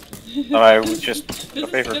 I was just There's a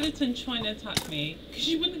favor. skeleton trying to attack me because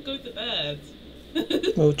you wouldn't go to bed.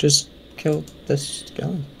 Well, just kill the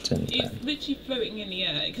skeleton then. It's literally floating in the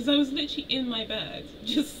air because I was literally in my bed,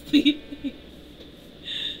 just sleeping.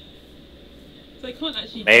 So I can't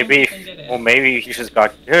actually Maybe, jump up and get it. well, maybe if you just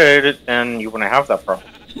got good, then you wouldn't have that problem.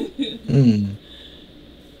 Hmm.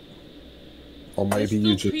 Or There's maybe still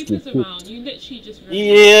you just creepers repeat. around. You literally just.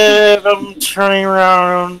 Yeah, I'm turning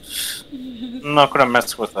around. I'm not gonna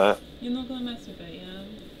mess with that. You're not gonna mess with it, yeah?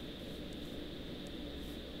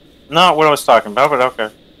 Not what I was talking about, but okay.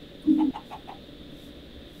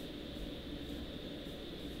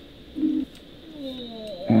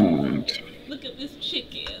 And Look at this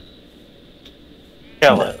chicken.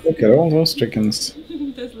 Kill it. look at all those chickens.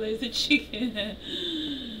 There's loads of chicken.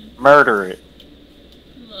 Murder it.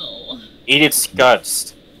 No. Eat its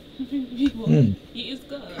guts. People Hmm. eat his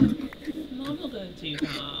gut. No, I'm not gonna do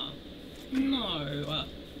that. No.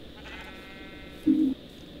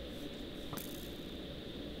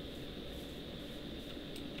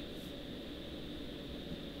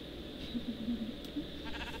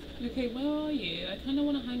 Okay, where are you? I kind of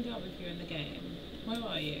want to hang out with you in the game. Where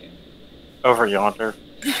are you? Over yonder.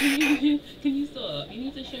 Can you stop? You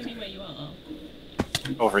need to show me where you are.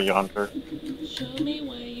 Over yonder. Show me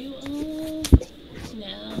where you are.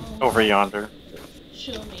 Now. Over yonder.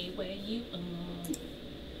 Show me where you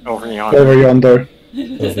are. Over yonder. Over yonder.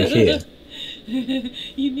 Over here.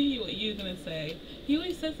 You knew what you were gonna say. He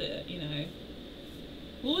always says it, you know.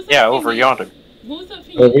 What was that Yeah, thing over you- yonder. What was that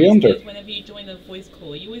thing Over you always yonder. did whenever you joined a voice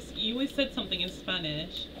call? You always said something in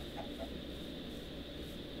Spanish.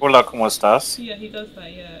 Hola, ¿cómo estás? Yeah, he does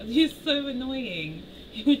that. Yeah, he's so annoying.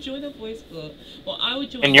 He would join a voice call. Well, I would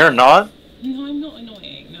join. And you're not? No, I'm not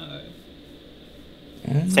annoying. No.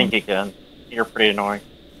 Think again. You're pretty annoying.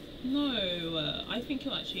 No, I think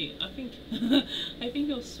you're actually. I think. I think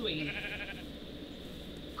you're sweet.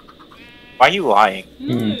 Why are you lying?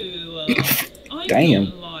 No, I'm Damn.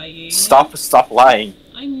 not lying. Stop lying.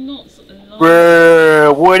 I'm not lying.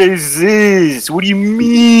 Bruh, what is this? What do you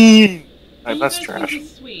mean? You That's guys trash. think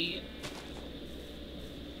he's sweet.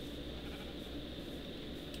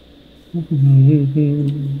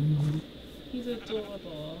 He's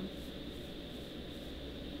adorable.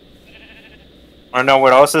 I know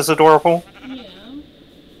what else is adorable? Yeah.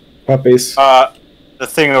 Puppies. The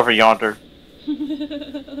thing over yonder.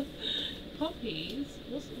 Puppies?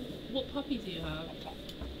 What puppies do you have?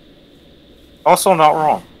 Also not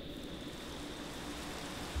wrong.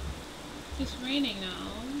 It's raining now.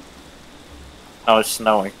 No, it's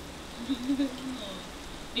snowing.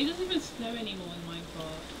 It doesn't even snow anymore in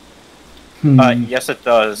Minecraft. Yes it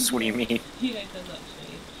does. What do you mean? Yeah, it does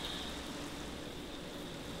actually.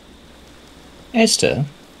 Esther,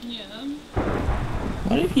 Yeah.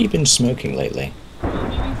 what have you been smoking lately? What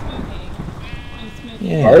have you been smoking? I'm smoking.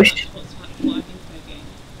 Yeah. Harsh? What I've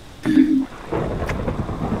been smoking.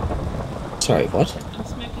 Sorry, what? I'm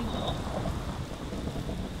smoking hot.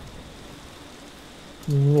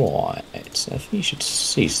 Right. I think you should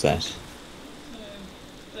cease that. So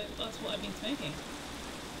that's what I've been smoking.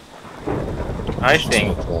 I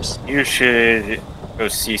think Smoke less. you should go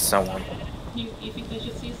see someone. You think I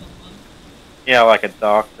should see someone? Yeah, like a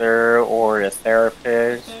doctor or a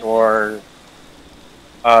therapist or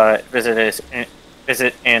visit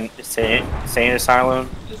an insane asylum.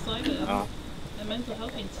 Asylum? Oh. A mental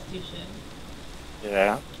health institution. Yeah.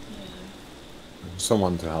 Yeah.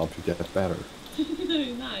 Someone to help you get better.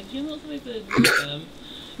 No, Max, you're not supposed to do them.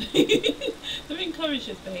 Don't encourage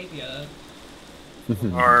this behaviour.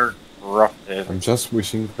 Or corrupted. I'm just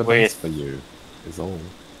wishing the Wait. best for you, is all.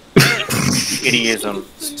 Idiism.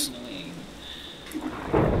 It's so annoying.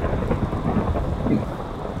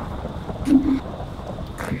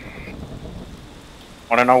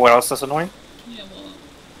 Wanna know what else is annoying? Yeah, what?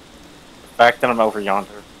 The fact that I'm over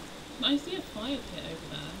yonder. I see a fire pit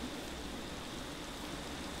over there.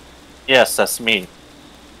 Yes, that's me.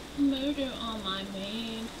 Murder on my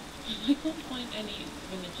main. I can't find any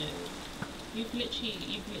villages. You've literally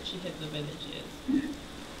hit the villages.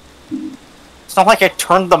 It's not like I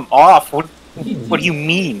turned them off. What do you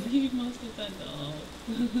mean? You must have done it all.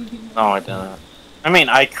 No, I didn't. I mean,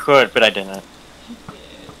 I could, but I didn't.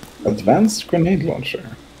 Advanced grenade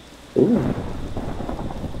launcher. Ooh.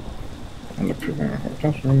 And the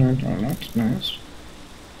prevent grenade are not nice.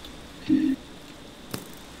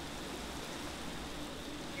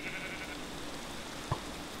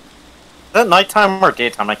 Is that nighttime or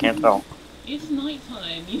daytime? I can't tell. It's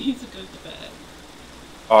nighttime. You need to go to bed.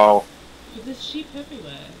 Oh, But there's sheep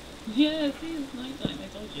everywhere. Yeah, see, it's nighttime. I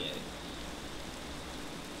told you.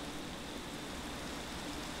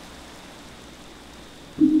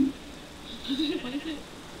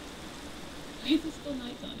 Why is it still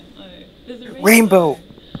nighttime? Oh, there's a Rainbow.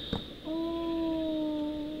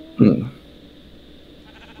 Oh, Hmm.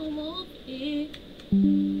 I love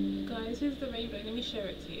it. Guys, here's the rainbow. Let me show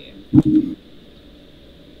it to you.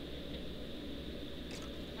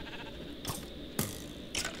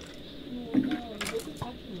 Oh no, what's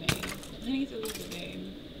attacking me? I need to leave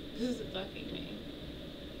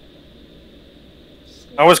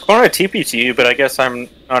I was going to TP to you, but I guess I'm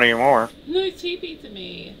not anymore. No, TP to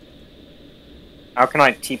me. How can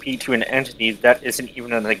I TP to an entity that isn't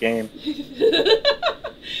even in the game?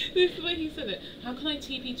 This is the way he said it. How can I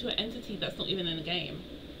TP to an entity that's not even in the game?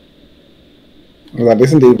 Well, that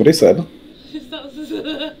is indeed what he said.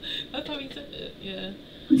 That's how he said it, yeah.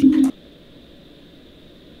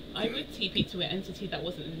 I would TP to an entity that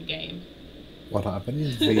wasn't in the game. What happened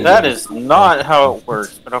is the, That is not how it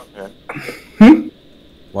works, but okay.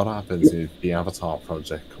 what happens if the avatar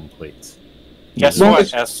project completes? Guess Well, what,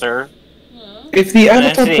 it's- Esther? Huh? If the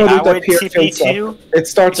avatar entity I project would up here TP fills to up, it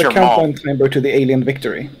starts is a your countdown mom. timer to the alien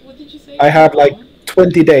victory. What did you say? I have like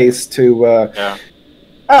 20 days to Yeah.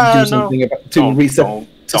 do something about to Don't- reset don't-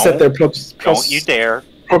 to set their progress Don't you dare.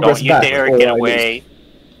 progress Don't you back. dare or get I lose. away.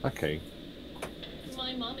 Okay.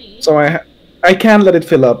 My mummy. So I can let it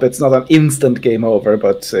fill up. It's not an instant game over,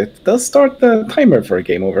 but it does start the timer for a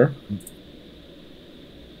game over.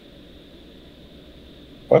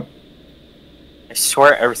 What? I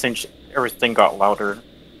swear everything got louder.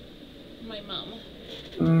 My mum.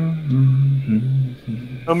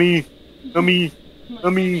 Mummy, mummy, My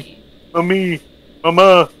Mummy. mummy,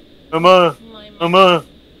 mama, mama, My mum. mama,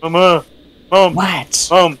 mama, mom, What?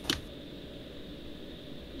 mom.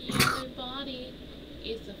 Your body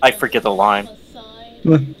is a I forget the line.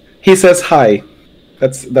 homicide. He says hi.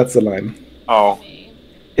 That's the line. Oh, Me.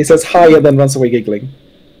 He says hi and then runs away giggling.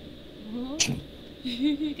 Huh?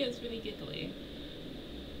 He gets really giggly.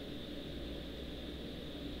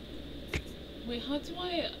 Wait, how do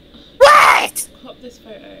I what? crop this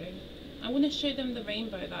photo? I want to show them the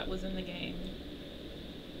rainbow that was in the game.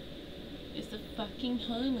 It's a fucking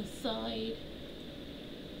homicide.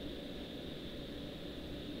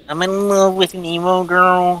 I'm in love with an emo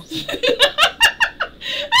girl.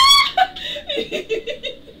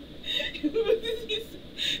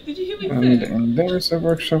 Did you hear what he said? And there's a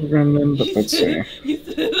workshop gremlin, but let's see. He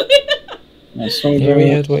said, I saw Yeah, we that.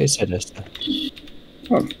 heard what he said, Esther.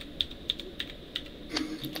 Oh.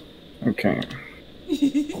 Okay.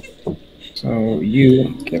 So you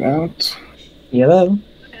get out, Hello.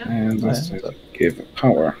 and let's give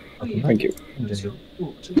power. Thank you. It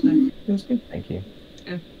was good, thank you.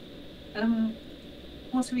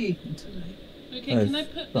 What have you eaten today? okay, Oh, can I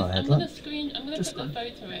put this? right, I'm I'd gonna like- screen. I'm gonna Just put the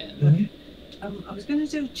one. photo in. I was going to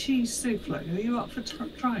do a cheese souffle. Are you up for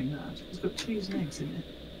trying that? It's got cheese and eggs in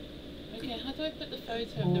it. Okay, how do I put the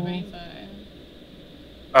photo of the rainbow?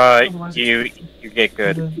 You get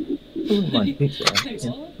good. Wouldn't mind pizza. Wait,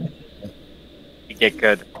 Yeah. what? You get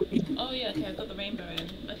good. Oh yeah, okay, I've got the rainbow in.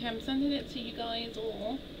 Okay, I'm sending it to you guys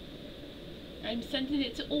all. I'm sending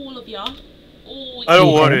it to all of ya. All I don't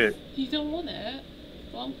you. want it. You don't want it?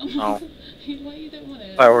 Well, No. why you don't want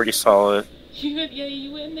it? I already saw it. You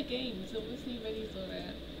were in the game, so obviously you already saw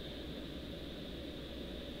it.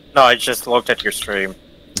 No, I just looked at your stream.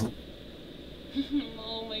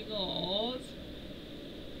 Oh my god.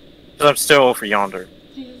 'Cause I'm still over yonder.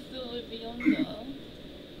 He's still over yonder.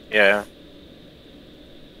 Yeah.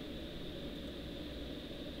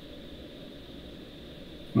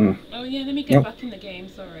 Oh yeah, let me get Yep. back in the game,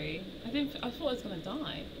 sorry. I thought I was gonna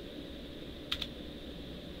die.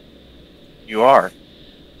 You are.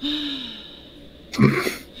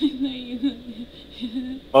 No, you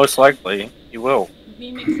Most likely, you will.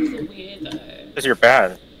 Remix is a weirdo. Because you're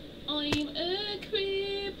bad. I'm a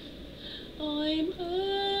creep. I'm a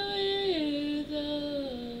weirdo.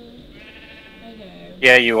 Okay.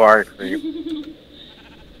 Yeah, you are a creep.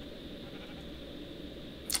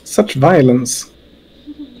 Such violence.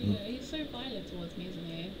 Yeah, he's so violent towards me, isn't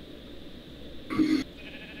he?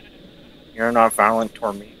 You're not violent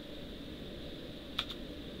toward me.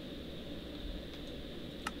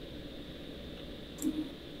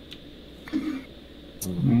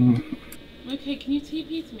 Mm. Okay, can you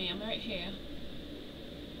TP to me? I'm right here.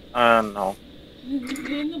 No.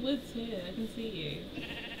 You're in the woods here. I can see you.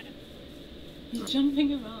 You're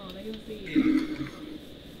jumping around. I can see you.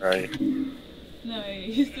 Right. No,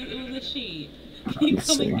 it was a sheep. Can you Let's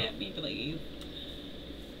come and see. get me, please?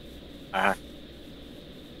 Ah.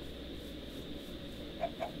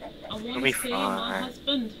 I want It'll to be see my fine.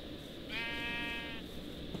 husband.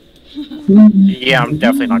 Yeah, I'm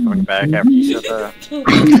definitely not going back after you said that.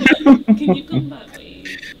 Can you come back,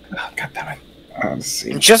 please? Oh, God damn it. Let's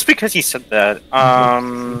see. And just because you said that,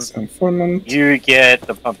 It's informant. you get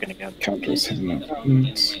the pumpkin again. Counters hidden Get the informant.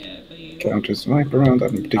 pumpkin, yeah, please. Counters wipe around. I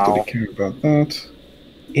don't particularly Ow. care about that.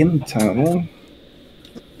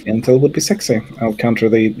 Intel would be sexy. I'll counter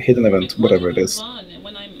the hidden event, can't whatever it even is. run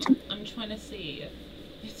when I'm trying to see.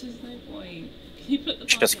 There's just no point. Can you put the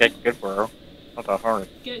Just pumpkin? get good, bro. Not that hard.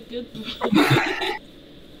 Get good, bro. Let's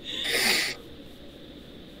see. Okay, can I put the photo of the rainbow? Mm. Okay, can you TP to me? I'm right here.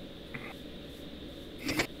 Uh, He's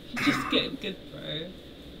Just get good, bro.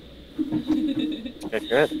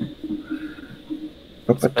 Good.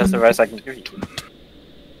 That's the best advice I can give you.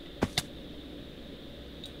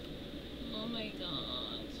 Oh my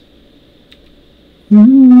god.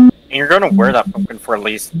 And you're gonna wear that pumpkin for at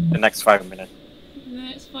least the next 5 minutes. The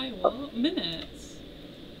next 5 what? Minutes?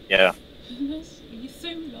 Yeah. That's so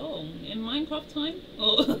long. In Minecraft time?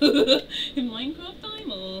 Or in Minecraft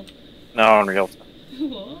time or No, in real time.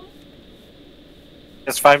 what?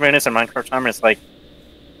 It's 5 minutes in Minecraft time, it's like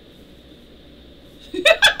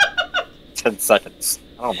 10 seconds.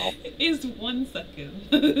 I don't know. It is 1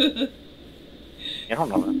 second. I don't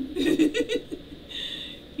know that.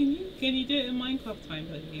 Can you do it in Minecraft time,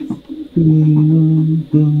 please?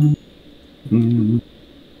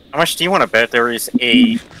 How much do you want to bet there is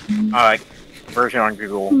a version on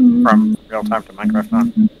Google from real time to Minecraft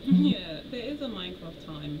time? Yeah, there is a Minecraft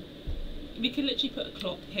time. We could literally put a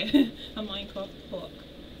clock here. A Minecraft clock.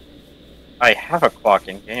 I have a clock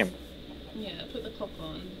in game. Yeah, put the clock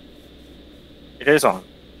on. It is on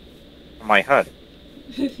my HUD.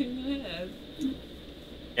 Yeah.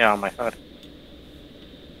 Yeah, on my HUD.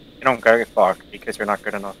 You don't get a clock because you're not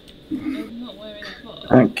good enough. I'm not wearing a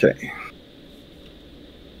clock. Okay.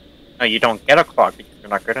 No, you don't get a clock because you're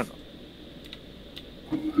not good enough.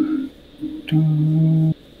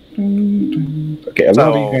 Okay, a lot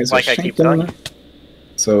of So, you guys like are I keep telling shaken.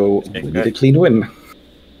 So Okay, we need good. a clean win.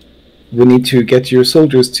 We need to get your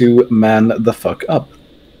soldiers to man the fuck up.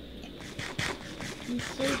 I'm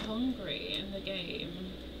so hungry in the game.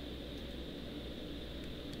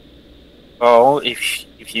 Well, if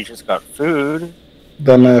you just got food,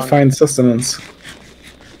 Then find sustenance.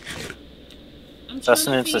 I'm trying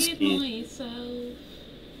Sustenance to is feed key. myself.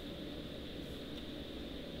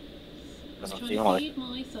 I'm Doesn't trying feel to like feed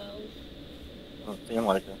myself. doesn't seem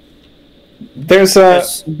like it. There's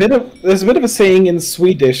Yes. a bit of a saying in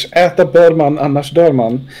Swedish, "Äta bör man, annars dör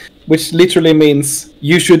man," which literally means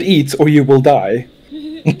you should eat or you will die. Is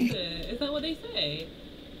it? Is that what they say?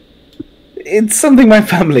 It's something my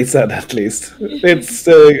family said, at least. It's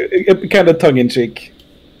kind of tongue in cheek.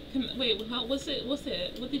 Wait, how was it? What's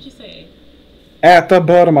it? What did you say? Äta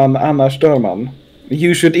bör man, annars dör man.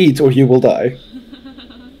 You should eat or you will die.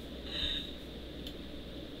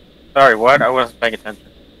 Sorry, what? I wasn't paying attention.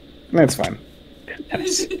 That's fine.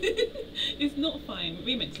 It's not fine.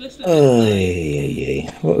 Remix, listen.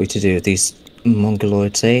 What are we to do with these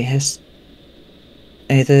mongoloids, eh?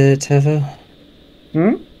 The Tevo?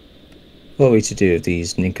 Hmm? What are we to do with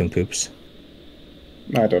these nincompoops?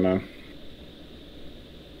 I don't know.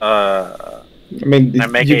 I I mean,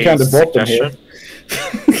 make you a kind of brought them here.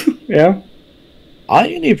 suggestion. Yeah?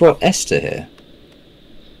 I only brought Esther here.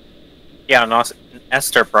 Yeah, no,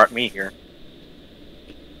 Esther brought me here.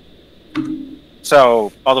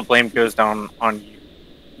 So all the blame goes down on you.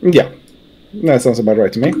 Yeah. That sounds about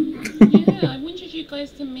right to me. Yeah, I wanted you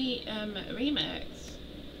guys to meet Remix.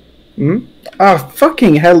 Hmm? Ah,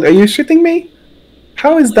 fucking hell, are you shitting me?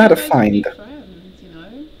 How is that a You guys would be find? friends, you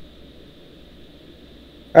know?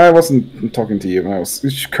 I wasn't talking to you, I was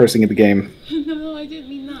cursing at the game. No, I didn't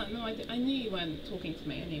mean that. No, I knew you weren't talking to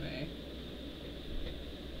me anyway.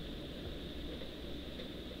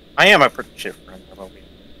 I am a pretty shit friend. I don't mean.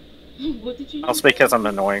 What did you? Also because I'm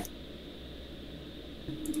annoying.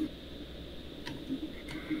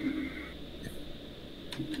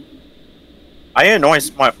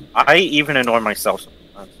 I even annoy myself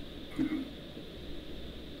sometimes.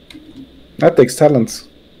 That takes talent.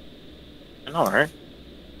 I know, right?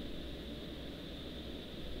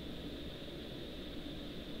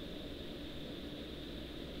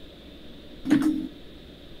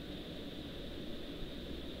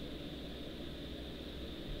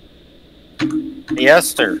 Hey,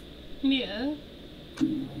 Esther, Yeah.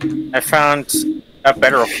 I found a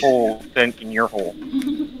better hole than in your hole.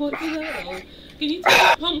 What the hell? Can you take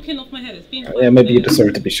this pumpkin off my head? It's been 5 Yeah, maybe you minutes.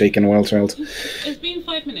 deserve to be shaken, wild child. It's been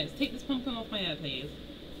 5 minutes. Take this pumpkin off my head, please.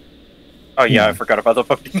 Oh yeah, I forgot about the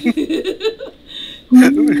pumpkin.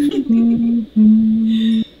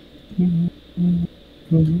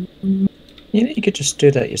 You know, you could just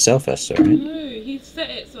do that yourself, Esther, right? No, he set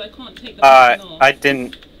it so I can't take the pumpkin off.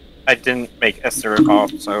 I didn't make Esther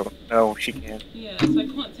off, so no, she can't. Yeah, so I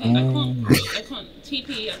can't take. I can't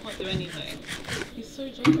TP. I can't do anything. He's so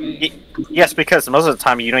jittery. Yes, because most of the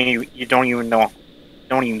time you don't even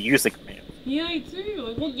use the command. Yeah, I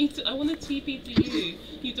do. I want to TP to you.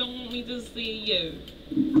 You don't want me to see you.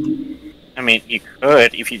 I mean, you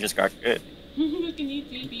could if you just got good. Can you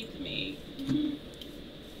TP to me?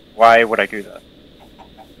 Why would I do that?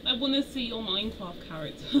 I want to see your Minecraft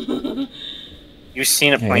character. You've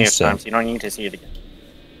seen it plenty of so. times. You don't need to see it again.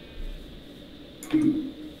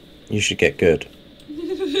 You should get good.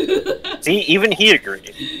 See, even he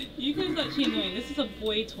agreed. You guys actually know this is a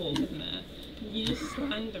boy talk, isn't it? You're just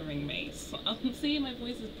slandering me. So, see, my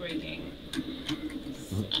voice is breaking.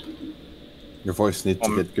 Your voice needs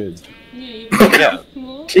to get good. Yeah.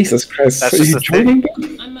 What? Jesus Christ, That's are just you the joining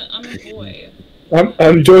them? I'm a boy.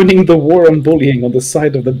 I'm joining the war on bullying on the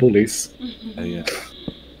side of the bullies. Yeah.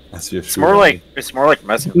 As you It's more like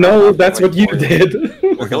messing. No, around, that's like what you bullying. did.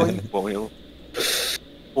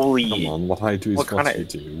 Bully. Come on, what I do is What what kinda- you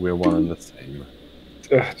do. We're one and the same.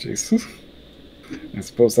 Jesus. I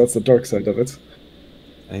suppose that's the dark side of it.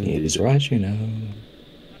 He is right, you know.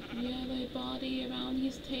 Yellow body around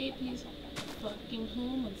his tape, he's fucking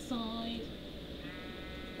homicide.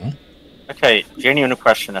 Okay, genuine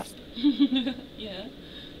question. Esther. Yeah.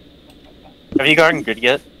 Have you gotten good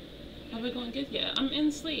yet? Have I gone good yet? I'm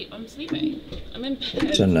in sleep. I'm sleeping. I'm in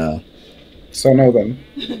bed. So no. So no then.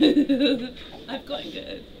 I've gotten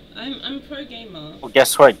good. I'm pro gamer. Well,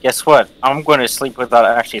 guess what? Guess what? I'm going to sleep without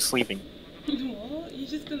actually sleeping. What? You're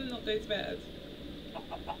just gonna not go to bed?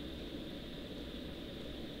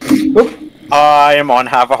 I am on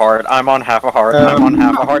half a heart. I'm on half a heart. I'm on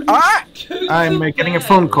half a heart. Ah! Go I'm to getting a bed.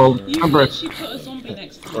 phone call. You Number. literally put a zombie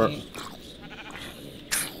next to me.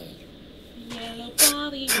 Yellow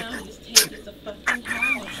body around his tape is a fucking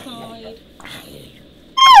homicide.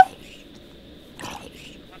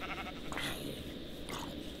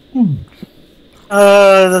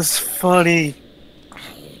 That's funny.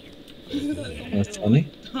 That's funny.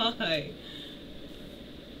 Die.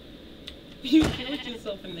 You killed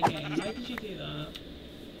yourself in the game. Why did you do that?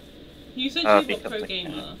 You said you were Because pro I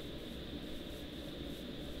gamer.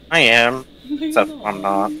 I am. No, you're Except I'm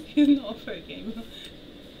not. You're not a pro gamer.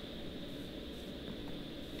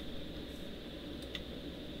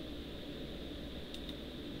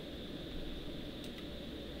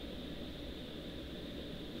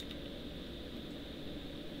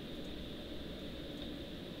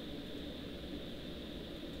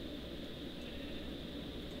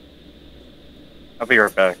 I'll be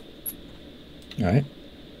right back. Alright.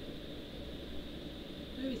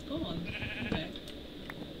 Oh, he's gone. Okay.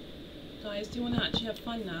 Guys, do you want to actually have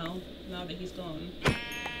fun now that he's gone?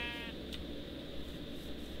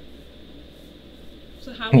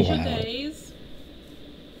 So how was your Wow. days?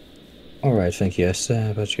 Alright, thank you, Esther.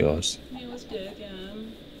 How about yours? It was good, yeah.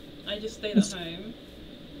 I just stayed at home.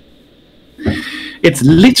 It's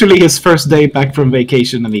literally his first day back from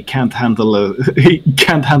vacation, and he can't handle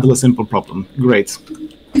a simple problem. Great.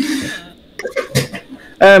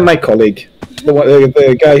 Yeah. My colleague,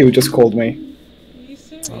 the guy who just called me. Are you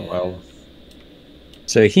serious? Oh, well.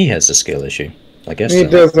 So he has a skill issue. I guess He so.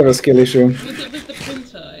 does have a skill issue. Was it with the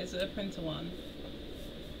printer? Is it a printer one?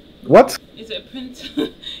 What? Is it a printer?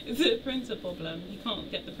 Is it a printer problem? You can't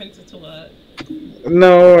get the printer to work.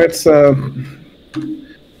 No, it's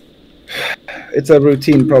a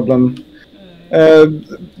routine problem.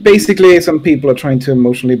 Basically, some people are trying to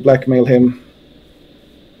emotionally blackmail him.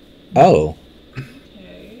 Oh.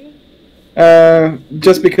 Okay.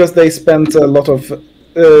 Just because they spent a lot of.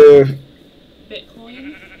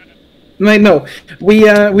 Bitcoin. No,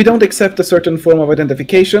 we don't accept a certain form of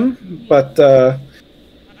identification, but the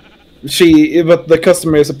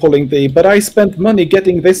customer is pulling the. But I spent money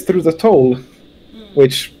getting this through the toll,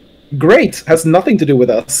 which, great, has nothing to do with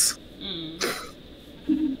us.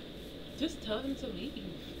 Just tell them to leave.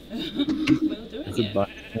 We'll do it.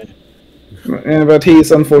 Yeah. But he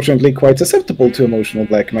is unfortunately quite susceptible to emotional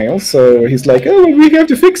blackmail, so he's like, oh, we have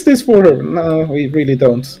to fix this for her. No, we really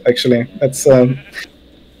don't, actually. That's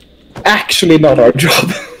actually not our job.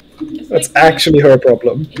 That's like actually her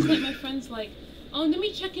problem. It's like my friend's like, oh, let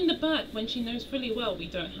me check in the back when she knows fully well we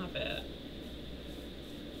don't have it.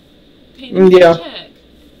 Okay, let me Yeah. check.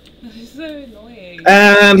 It's so annoying.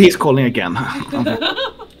 And he's calling again.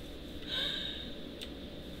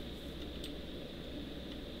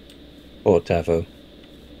 Poor Tavo.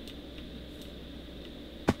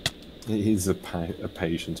 He's a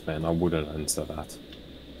patient man. I wouldn't answer that.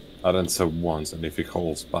 I'd answer once, and if he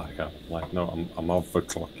calls back, I'm like, no, I'm off the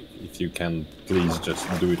clock. If you can, please just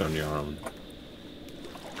do it on your own.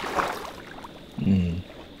 Hmm.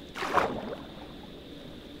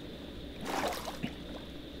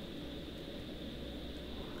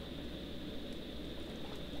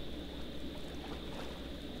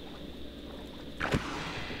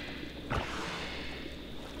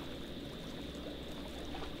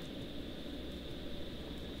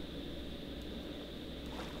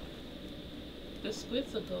 The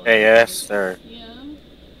squids are gone. Hey, Esther. Yeah,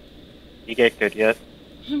 You get good yet?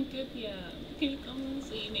 I'm good, yeah. Can you come and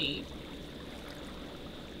see me?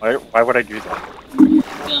 Why would I do that?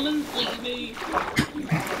 Come and see me.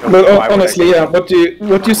 No, But Why would I honestly, do yeah, that?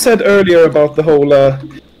 what you said earlier about the whole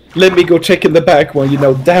let me go check in the back when you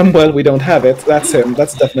know damn well we don't have it. That's him.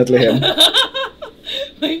 That's definitely him.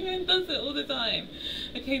 My friend does it all the time.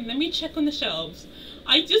 Okay, let me check on the shelves.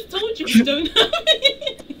 I just told you we don't have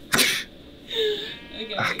it.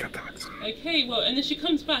 Okay. Ah, God damn it. Okay, well, and then she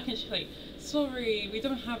comes back and she's like, sorry, we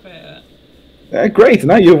don't have it. Great.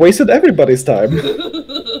 Now you wasted everybody's time.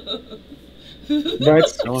 Right.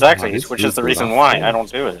 Exactly, which is the reason why I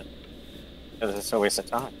don't do it. Because it's a waste of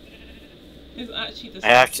time. It's actually the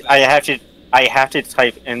I have to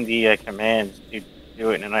type in the command to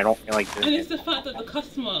do it, and I don't feel like And doing it's it. the fact that the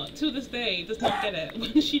customer, to this day, does not get it.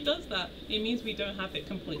 When she does that, it means we don't have it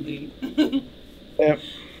completely. Yeah.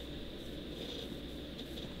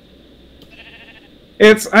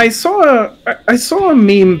 I saw a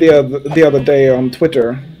meme the other day on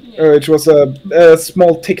Twitter, which was a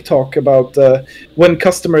small TikTok about when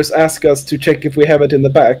customers ask us to check if we have it in the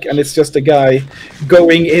back, and it's just a guy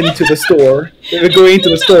going into the store, going into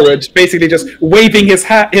the storage, basically just waving his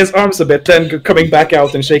arms a bit, then coming back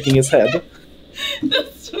out and shaking his head.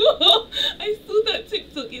 That's true. I saw that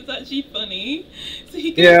TikTok. It's actually funny. So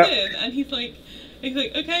he goes in and he's like,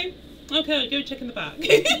 okay, I'll go check in the back.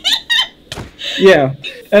 Yeah,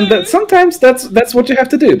 and sometimes that's what you have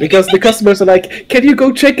to do, because the customers are like, "Can you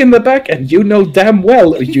go check in the back?" And you know damn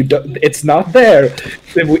well you don't. It's not there.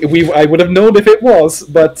 I would have known if it was,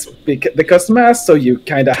 but the customer asked, so you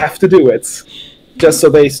kind of have to do it, just so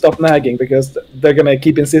they stop nagging, because they're gonna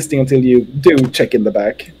keep insisting until you do check in the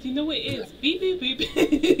back. Do you know what it is? Beep boop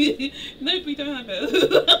boop. No, we don't have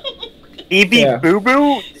it. Beep beep boo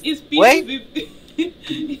boo. It's beep Wait. boop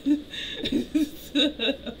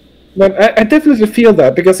boop. But I definitely feel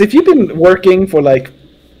that, because if you've been working for like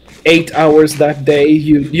 8 hours that day,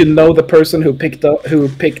 you know the person who picked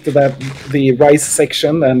the rice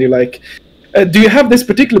section, and you're like, do you have this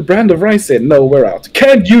particular brand of rice in? No, we're out.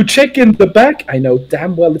 Can you check in the back? I know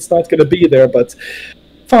damn well it's not going to be there, but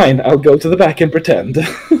fine, I'll go to the back and pretend.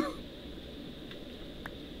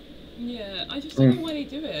 Yeah, I just don't know why they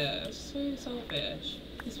do it. It's so selfish.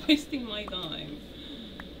 It's wasting my time.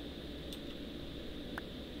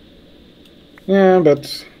 Yeah,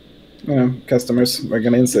 but you know, customers are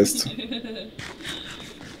gonna insist.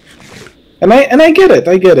 And I get it.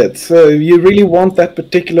 You really want that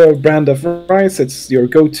particular brand of rice. It's your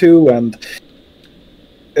go-to, and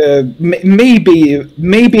maybe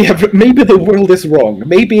the world is wrong.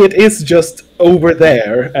 Maybe it is just over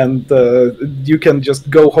there, and you can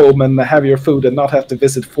just go home and have your food and not have to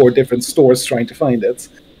visit 4 different stores trying to find it.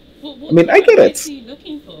 What I mean, I get it. What are you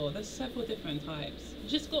looking for? There's several different types. You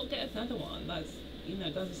just got to get another one that's,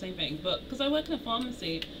 does the same thing. But because I work in a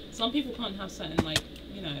pharmacy, some people can't have certain,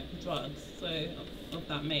 drugs, so of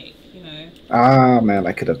that make, Ah, man,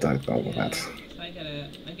 I could have done all of that. So I get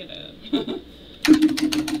it.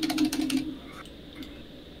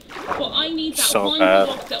 But I need that So one bad.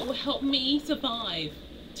 box that will help me survive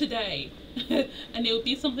today. And it will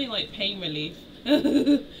be something like pain relief.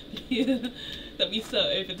 That we sell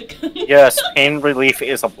over the counter. Yes, pain relief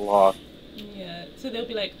is a block. Yeah, so they'll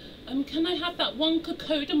be like, can I have that one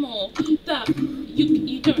Cocodamol that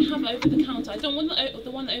you don't have over the counter? I don't want the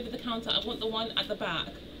one over the counter, I want the one at the back.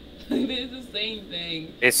 It's the same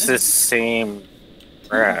thing. It's the same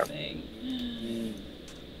crap. Thing.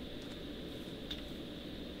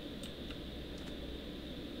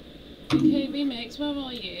 Okay, Remix, where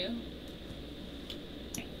are you?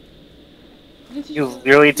 You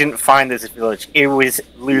literally didn't find this village. It was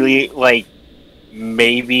literally like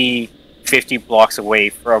maybe 50 blocks away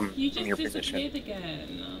from You just your position. disappeared again.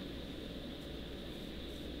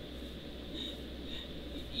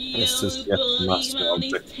 This is yet master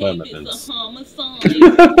object permanence.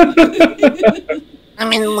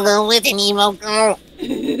 I'm in love with an emo girl.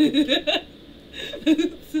 Is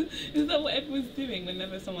that what everyone's doing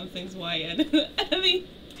whenever someone sings YN?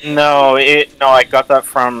 No, I got that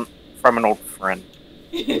from an old friend.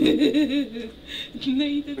 No, you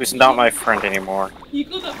didn't. Who's not my friend anymore. You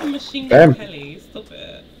got that from Machine Gun Kelly. Stop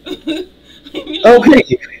it.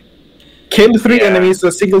 Okay. Kill 3 Yeah. enemies in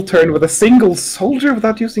a single turn with a single soldier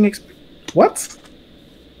without using XP. What?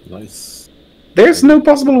 Nice. There's no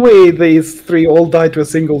possible way these 3 all died to a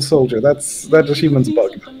single soldier. That achievement's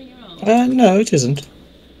bug. No, it isn't.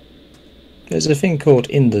 There's a thing called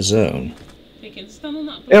In the Zone.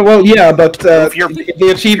 Yeah, well, yeah, but If you're-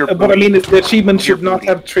 the achievement. What I mean is the achievement should not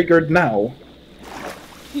have triggered now.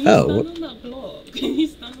 Can you stand on that block? Can you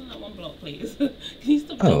stand on that one block, please? Can you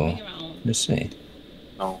stop jumping around? Let's see.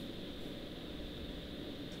 No.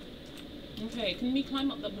 Okay, can we climb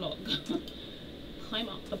up the block? Climb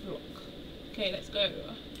up the block. Okay, let's go.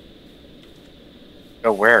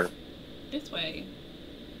 Go where? This way.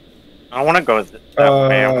 I don't want to go that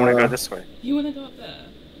way. I want to go this way. You want to go up there?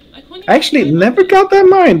 I can't even Actually, climb up never there. got that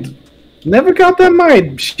mind. Never got that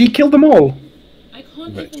mind. She killed them all. I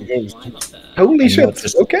can't But even you climb up there. Holy And shit. not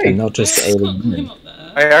just, Okay. and not just I can't alien climb men. up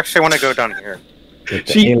there. I actually want to go down here. With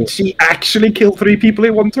the alien- She actually killed 3 people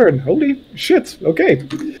in one turn. Holy shit. Okay.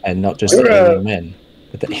 and not just You're, alien men.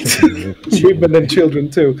 With the alien Women and children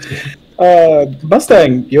too.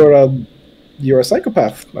 Mustang, you're a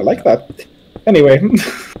psychopath. I like that. Anyway,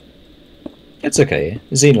 It's okay.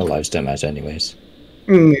 Xenolives don't matter anyways.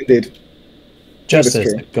 indeed. Just That is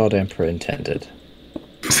as true. the God Emperor intended.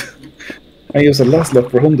 I use a Laszlo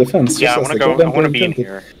for home defense. Yeah, I just want as to the go. God I want to Emperor be in intended.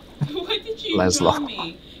 here. Why did you Laszlo. drown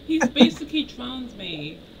me? He's basically drowned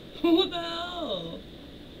me. What the hell?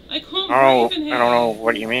 I can't breathe in here. I don't know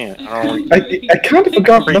what you mean. I don't. I kind of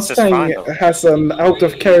forgot Princess Mustang fine, though. has an out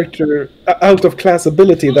of class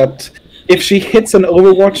ability that if she hits an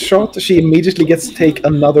Overwatch shot, she immediately gets to take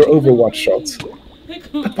another Overwatch shot. I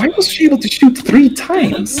can't But why was breathe. she able to shoot 3 I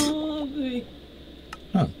times? can't breathe.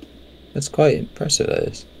 That's quite impressive, that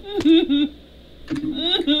is.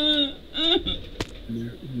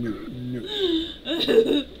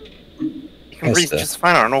 You can breathe Esther. just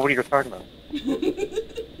fine. I don't know what you're talking about.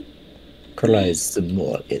 Kreis the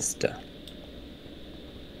more Esther.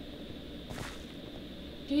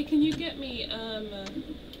 Okay, can you get me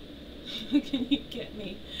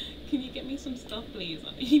can you get me some stuff, please?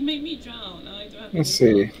 You made me drown. I don't have Let's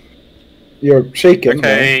any see. stuff. You're shaken.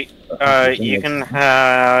 Okay. You can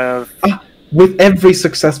have. With every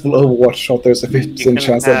successful Overwatch shot, there's a 50% can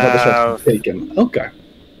chance that another shot is have- taken. Okay.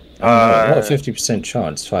 Not a 50%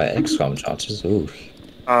 chance via XCOM chances. Ooh.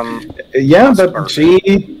 Yeah, That's but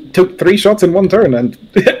she took 3 shots in one turn, and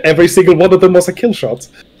every single one of them was a kill shot.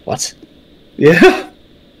 What? Yeah,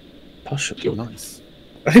 Possibly. Nice.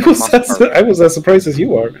 I was as surprised as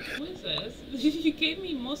you are. What is this? You gave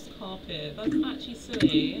me moss carpet. That's actually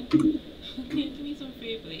silly. Can you give me some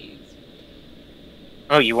food, please?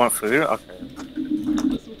 Oh, you want food? Okay.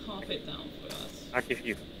 Put some carpet down for us. I'll give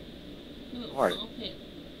you. No, Alright. carpet.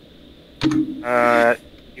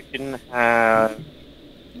 You can have.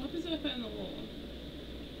 What happens if I put it in the wall?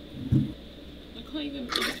 I can't even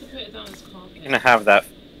put it down as carpet. You can have that.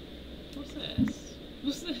 What's this?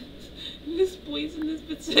 What's this? This poisonous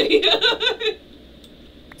potato.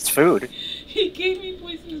 It's food. He gave me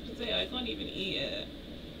poisonous potato. I can't even eat it.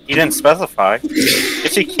 You didn't specify.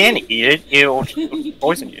 If you can't eat it, it'll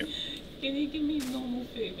poison you. Can you give me normal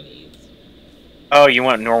food, please? Oh, you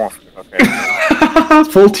want normal food? Okay.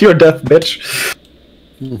 Fall to your death, bitch.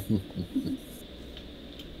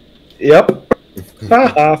 Yep.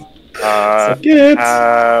 Haha. Suck it.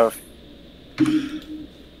 Have.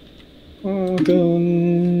 Oh,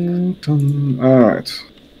 dun, dun. Alright.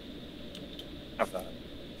 Have that.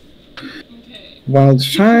 Okay. Wild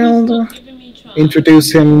child. Stop giving me try.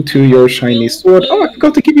 Introduce him to your shiny sword. Oh, I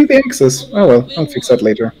forgot to give you the axes. Oh well, I'll fix that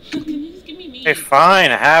later. Can you just give me meat? Okay,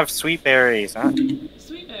 fine. Have sweet berries. Huh?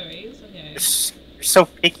 Sweet berries? Okay. You're so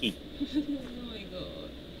picky. Oh my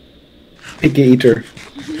god. Picky eater.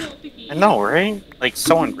 I'm not picky. I know, right? Like,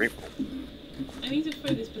 so ungrateful. I need to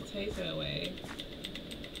throw this potato away.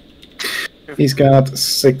 He's got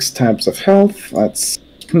 6 tabs of health. That's...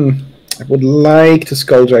 I would like to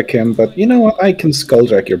skulljack him, but you know what? I can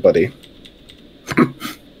skulljack your buddy.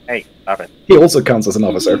 Hey, stop it. He also counts as an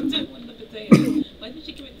officer. I don't want the potato. Why did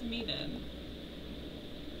you give it to me then?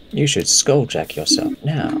 You should skulljack yourself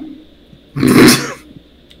now.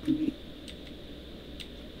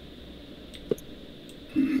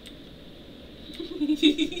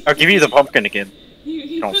 I'll give you the pumpkin again.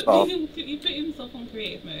 He Don't put, stop. he put himself on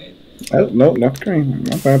creative mode. Oh, no, not green.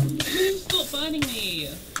 Not bad. Stop burning me!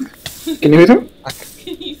 Can you hit him?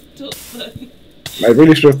 Can you stop burning? I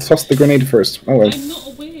really should have tossed the grenade first. Oh well. I'm not a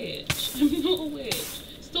witch. I'm not a witch.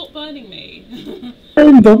 Stop burning me.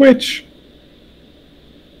 Burn the witch!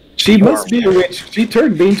 She You must are be a a witch. She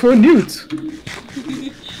turned me into a newt.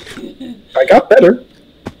 I got better.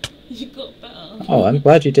 You got better. Oh, I'm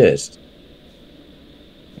glad you did.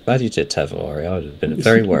 Glad you did, Tavori. I would have been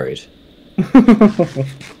very worried.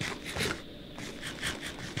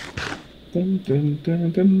 Dun, dun,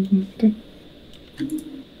 dun, dun, dun.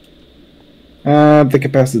 The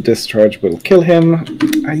capacitor discharge will kill him.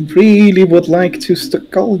 I really would like to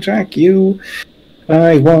skulljack you.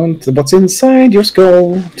 I want what's inside your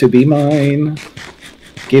skull to be mine.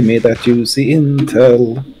 Give me that juicy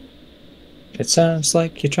intel. It sounds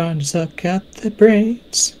like you're trying to suck out the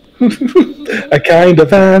brains. I kind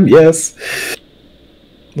of am, yes.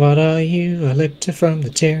 What are you, a lictor from the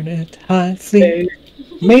Tyranid High Fleet?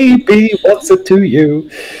 Maybe what's it to you?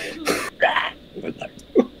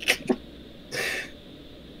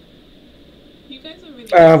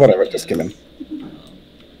 Whatever, just kill him.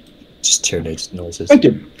 Just tyranid noises. Thank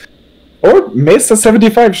you. Or miss a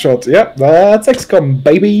 75 shot. Yeah, that's XCOM,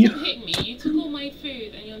 baby. You hit me. You took all my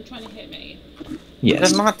food and you're trying to hit me. It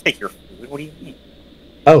does Yes. not take your food. What do you mean?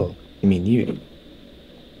 Oh, you mean you?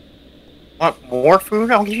 Want more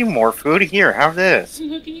food? I'll give you more food. Here, have this.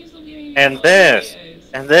 Can you stop giving me And more this. Oreos?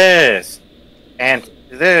 And this. And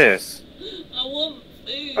this. I want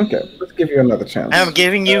food. Okay, let's give you another chance. I'm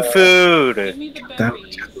giving you Give food. me the Damn berries.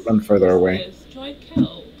 it, you have to run further away. This. Dried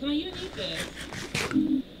kelp. Can I even eat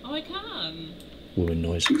this? Oh, I can. Woman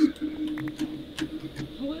noises.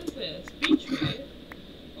 What is this? Beetroot?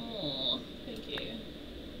 Oh, thank you.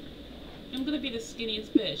 I'm gonna be the skinniest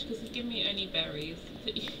bitch because he's giving me only berries.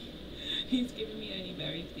 He's giving me only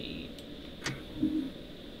berries to eat.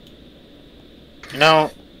 You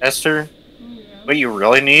know, Esther, Yeah. what you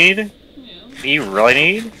really need, Yeah. what you really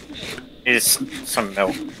need, Yeah. is some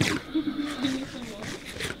milk. I need some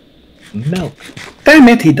more. Milk. Damn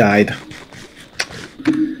it, he died.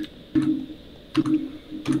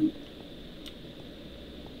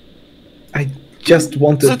 I just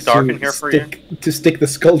wanted Is it dark in here for you? to stick the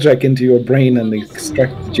skulljack into your brain and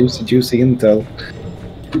extract the juicy intel.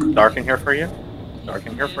 Dark in here for you? Dark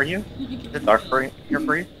in here for you? Is it dark here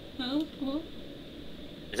for you? Huh? What?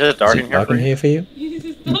 Is it dark Is in it here dark for in you? here for you? Is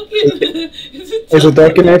it dark in Is it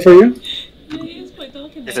dark in here for you? Yeah, it is quite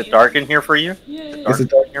dark in Is there. it dark in here for you? Yeah, yeah. Is it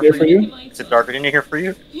dark in here for you? Is it dark in here for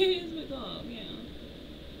you? Yeah, it is a bit dark, yeah.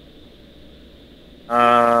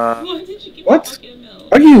 Why did you give What? me bucket of milk?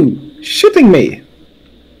 Are you shitting me?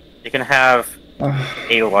 You can have Ah,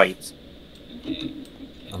 a light. Okay,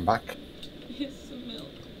 I'm back. here's some milk.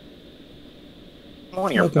 I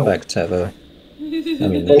want your Welcome milk. back, Tevo. I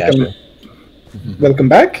mean, Welcome. Gasper. welcome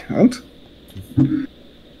back, Hunt.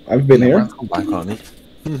 I've been here. Welcome back, honey.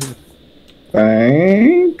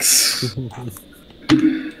 Thanks.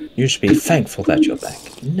 You should be thankful that you're back.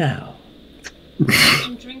 Now.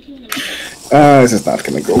 I'm drinking the milk. This is not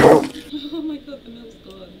gonna go well. Oh my god, the milk's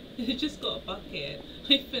gone. I just got a bucket.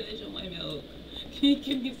 I finished all my milk. Can you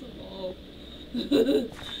give me some more?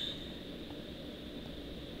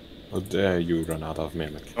 How dare you run out of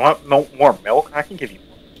mimic? You want more milk? I can give you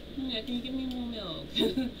more. Yeah, can you give me more milk?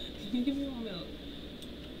 Can you give me more milk?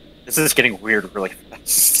 This is getting weird really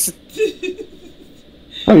fast.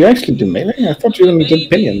 Oh, you actually do melee? I thought you only did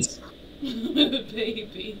pinions.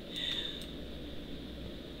 Baby.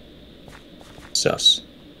 Sus.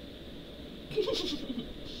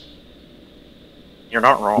 You're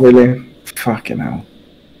not wrong. Really? Fucking hell.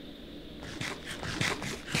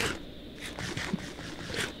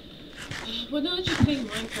 We're not actually playing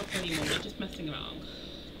Minecraft anymore, we're just messing around.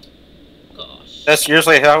 Gosh. That's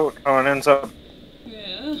usually how it ends up.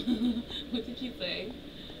 Yeah. What did you say?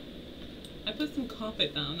 I put some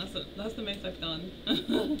carpet down, that's the most I've done.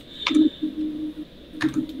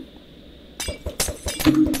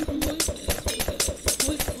 What is this?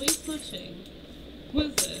 What are you smashing? What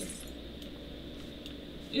is this?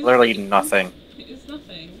 Literally nothing. It's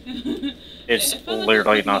nothing. It's I felt like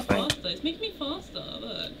literally it's making me nothing. faster. It's making me faster,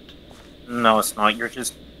 look. No, it's not. You're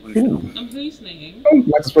just. Ooh. I'm hallucinating. Oh,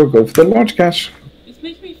 might as well go for the large cache. It's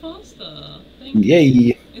making me faster. Thank you.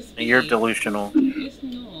 Yay. It's You're me. delusional. It's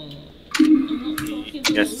not. I'm not fucking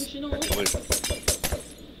Yes. delusional. Delusional.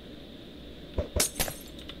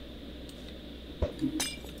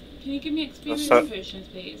 Can you give me experience What's up? potions,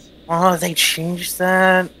 please? Oh, they changed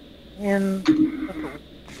that in.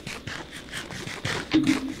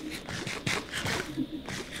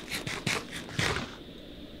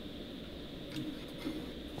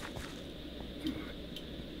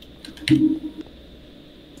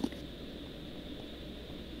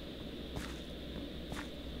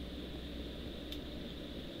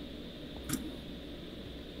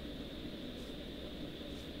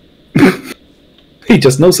 He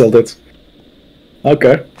just no-selled it.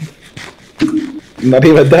 Okay. Not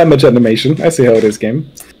even damage animation. I see how it is,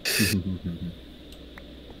 game.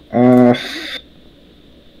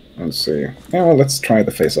 Let's see. Yeah, well, let's try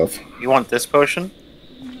the face-off. You want this potion?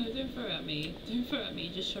 No, don't throw it at me. Don't throw it at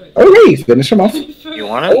me. Just show it. Okay, finish him off. Don't throw You it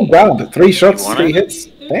want at it? Oh me. god, 3 shots, You want 3 it? hits.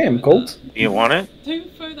 Damn, Colt. Do you want it?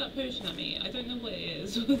 Don't throw that potion at me. I don't know what it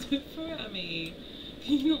is. Don't throw it at me.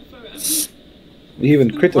 Can you not throw it at me? You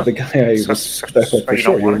even critted the guy I was So that for you don't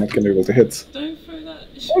sure you were want not going to be able to hit. Don't throw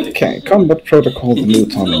that. Okay, combat protocol, the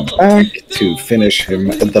Newton back to finish him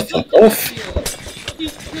the fuck off.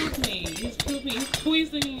 He's killed me. He's killed me. He's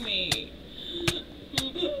poisoning me.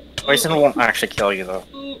 Poison won't actually kill you though.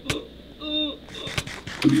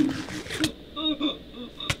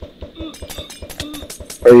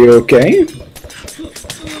 Are you okay?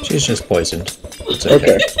 She's just poisoned. It's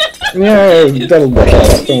Okay. Yeah, that'll wash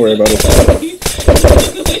out. Don't worry about it.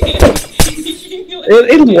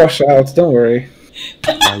 It'll wash out. Don't worry.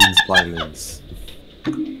 Violence.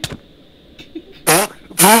 Can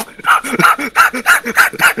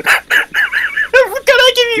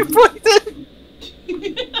I give you poison?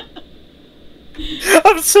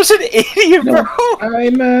 I'm such an idiot, No, bro.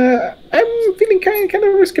 I'm feeling kind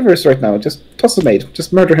of risk averse right now. Just toss a nade.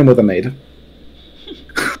 Just murder him with a nade.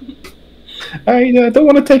 I don't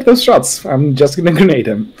want to take those shots. I'm just gonna grenade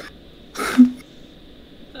him.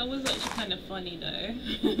 That was actually kind of funny though.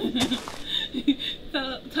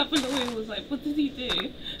 Tap on the wheel was like, what did he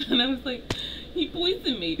do? And I was like, he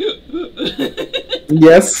poisoned me.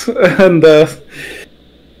 Yes, and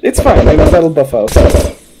it's fine. I know that'll buff out.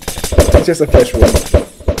 It's just a flesh wound.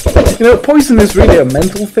 You know, poison is really a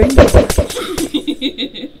mental thing.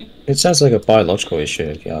 It sounds like a biological issue,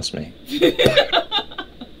 if you ask me.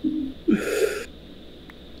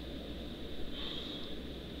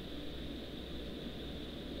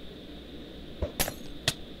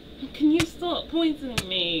 Can you stop poisoning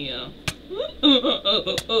me?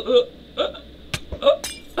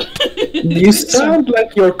 You sound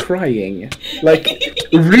like you're crying. Like,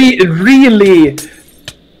 really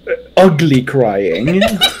ugly crying.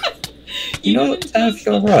 You know what, Tav,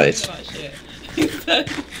 you're right. It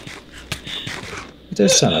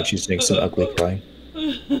does sound like she's doing some ugly crying.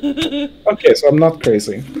 Okay, so I'm not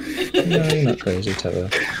crazy. No, you're not crazy, Teva.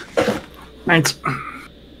 Thanks. I'm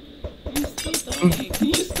still dying. Can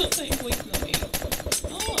you stop saying poison on me?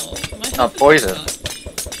 Oh, my head Not is poison. stuck.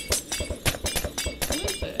 What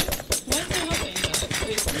is it? Why is it happening that?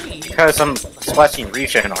 It's green. Because I'm splashing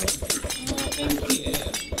regen on you.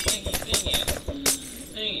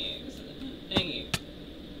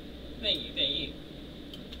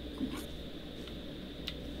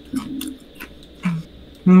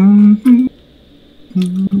 Oh,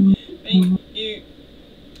 thank you.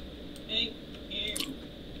 Thank you.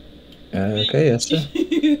 Okay, yes, sir.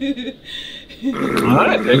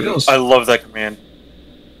 Alright, there goes. I love that command.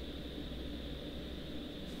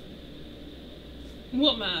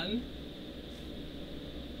 What man?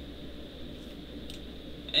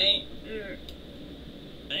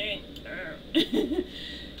 The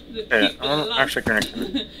Okay, cute I'm little actually gonna.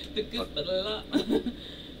 the good little lot.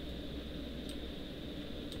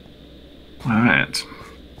 Alright.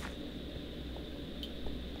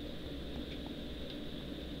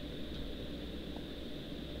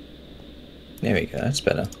 There we go, that's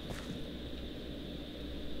better.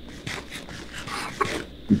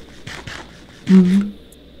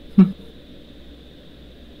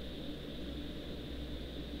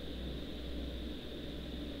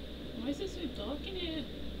 Why is it so dark in here?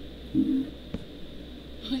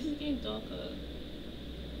 Why is it getting darker?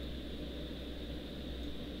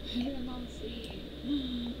 I can't see. I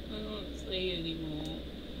can't see anymore.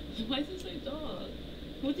 Why is it so dark?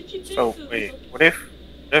 What did you do? So to wait, what if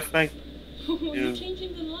I What are you do-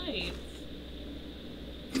 changing the lights?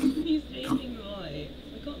 He's changing the lights.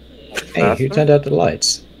 I can't see. Hey, who turned out the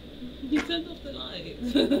lights? You turned off the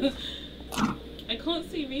lights. I can't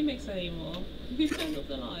see Remix anymore. Who turned off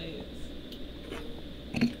the lights?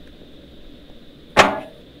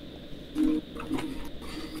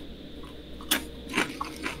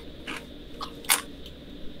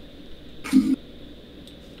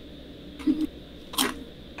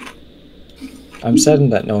 I'm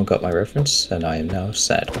saddened that no one got my reference, and I am now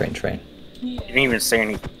sad, Brain Train. You didn't even say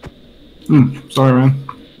anything. Sorry, man.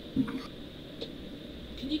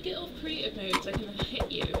 Can you get off creative mode so I can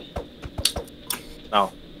hit you?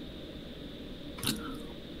 No.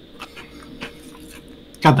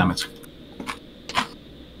 God damn it.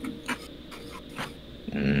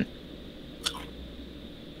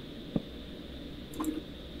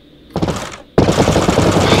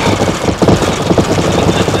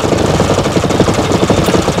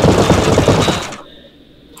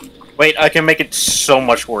 Wait, I can make it so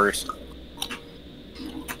much worse.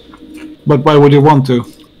 But why would you want to?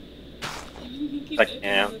 You keep I opening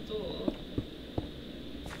can't. the door.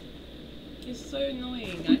 It's so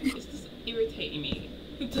annoying. It's just irritating me.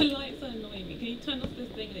 The lights are annoying me. Can you turn off this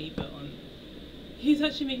thing that you put on? He's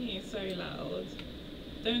actually making it so loud.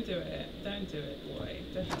 Don't do it. Don't do it, boy.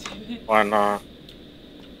 Don't do it. Why not?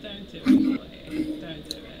 Don't do it, boy. Don't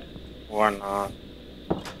do it. Why not?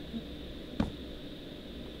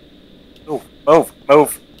 Move, move,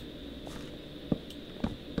 move.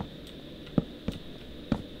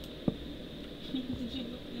 Did you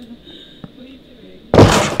look? What are you doing?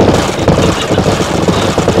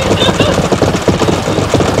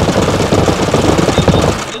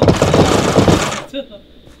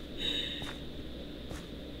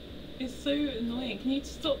 It's so annoying. Can you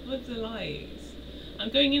stop with the lights? I'm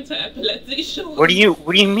going into epileptic shock. What do you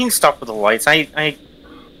mean stop with the lights? Okay.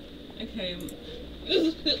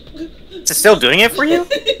 Is it still doing it for you?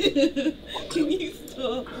 Can you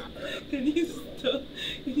stop? Can you stop?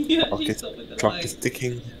 Can you actually stop with the Clock lights? is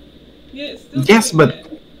ticking. Yeah, it's still Yes, doing but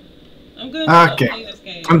it. I'm going to play this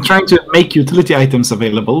game. I'm trying to make utility items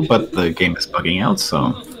available, but the game is bugging out,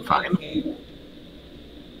 so fine.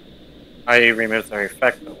 I removed the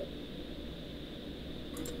effect though.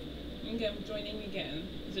 Okay, I'm joining again.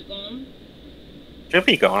 Is it gone? Should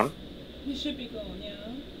be gone. It should be gone,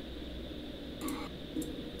 yeah.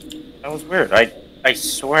 That was weird. I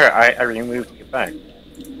swear I removed the effect.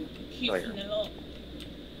 Keep a lot.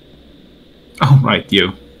 Oh, right,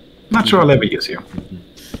 you. Not sure I'll ever use you.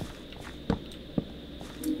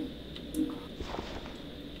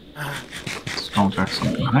 Sounds like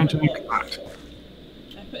something behind you. Right.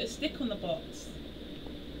 I put a stick on the box.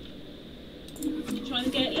 You're trying to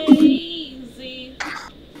get lazy.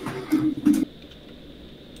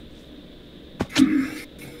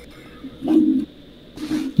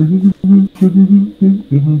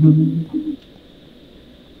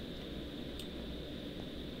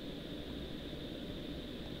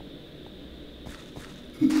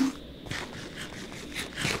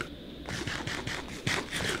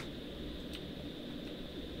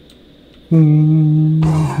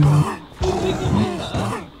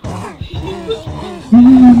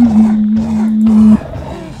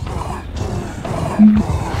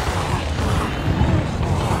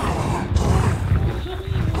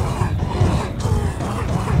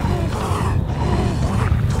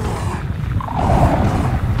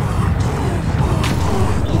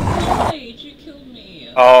 You killed me.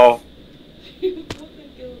 Oh. You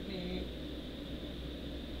fucking killed me.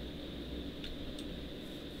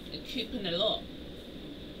 You're keeping a lot.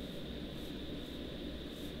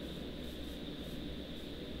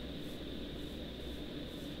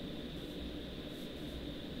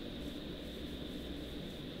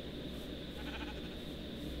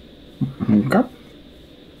 Okay.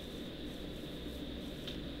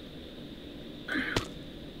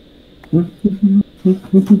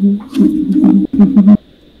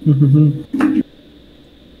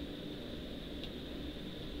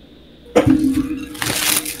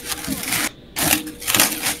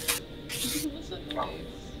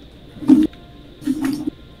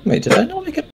 Wait, did I not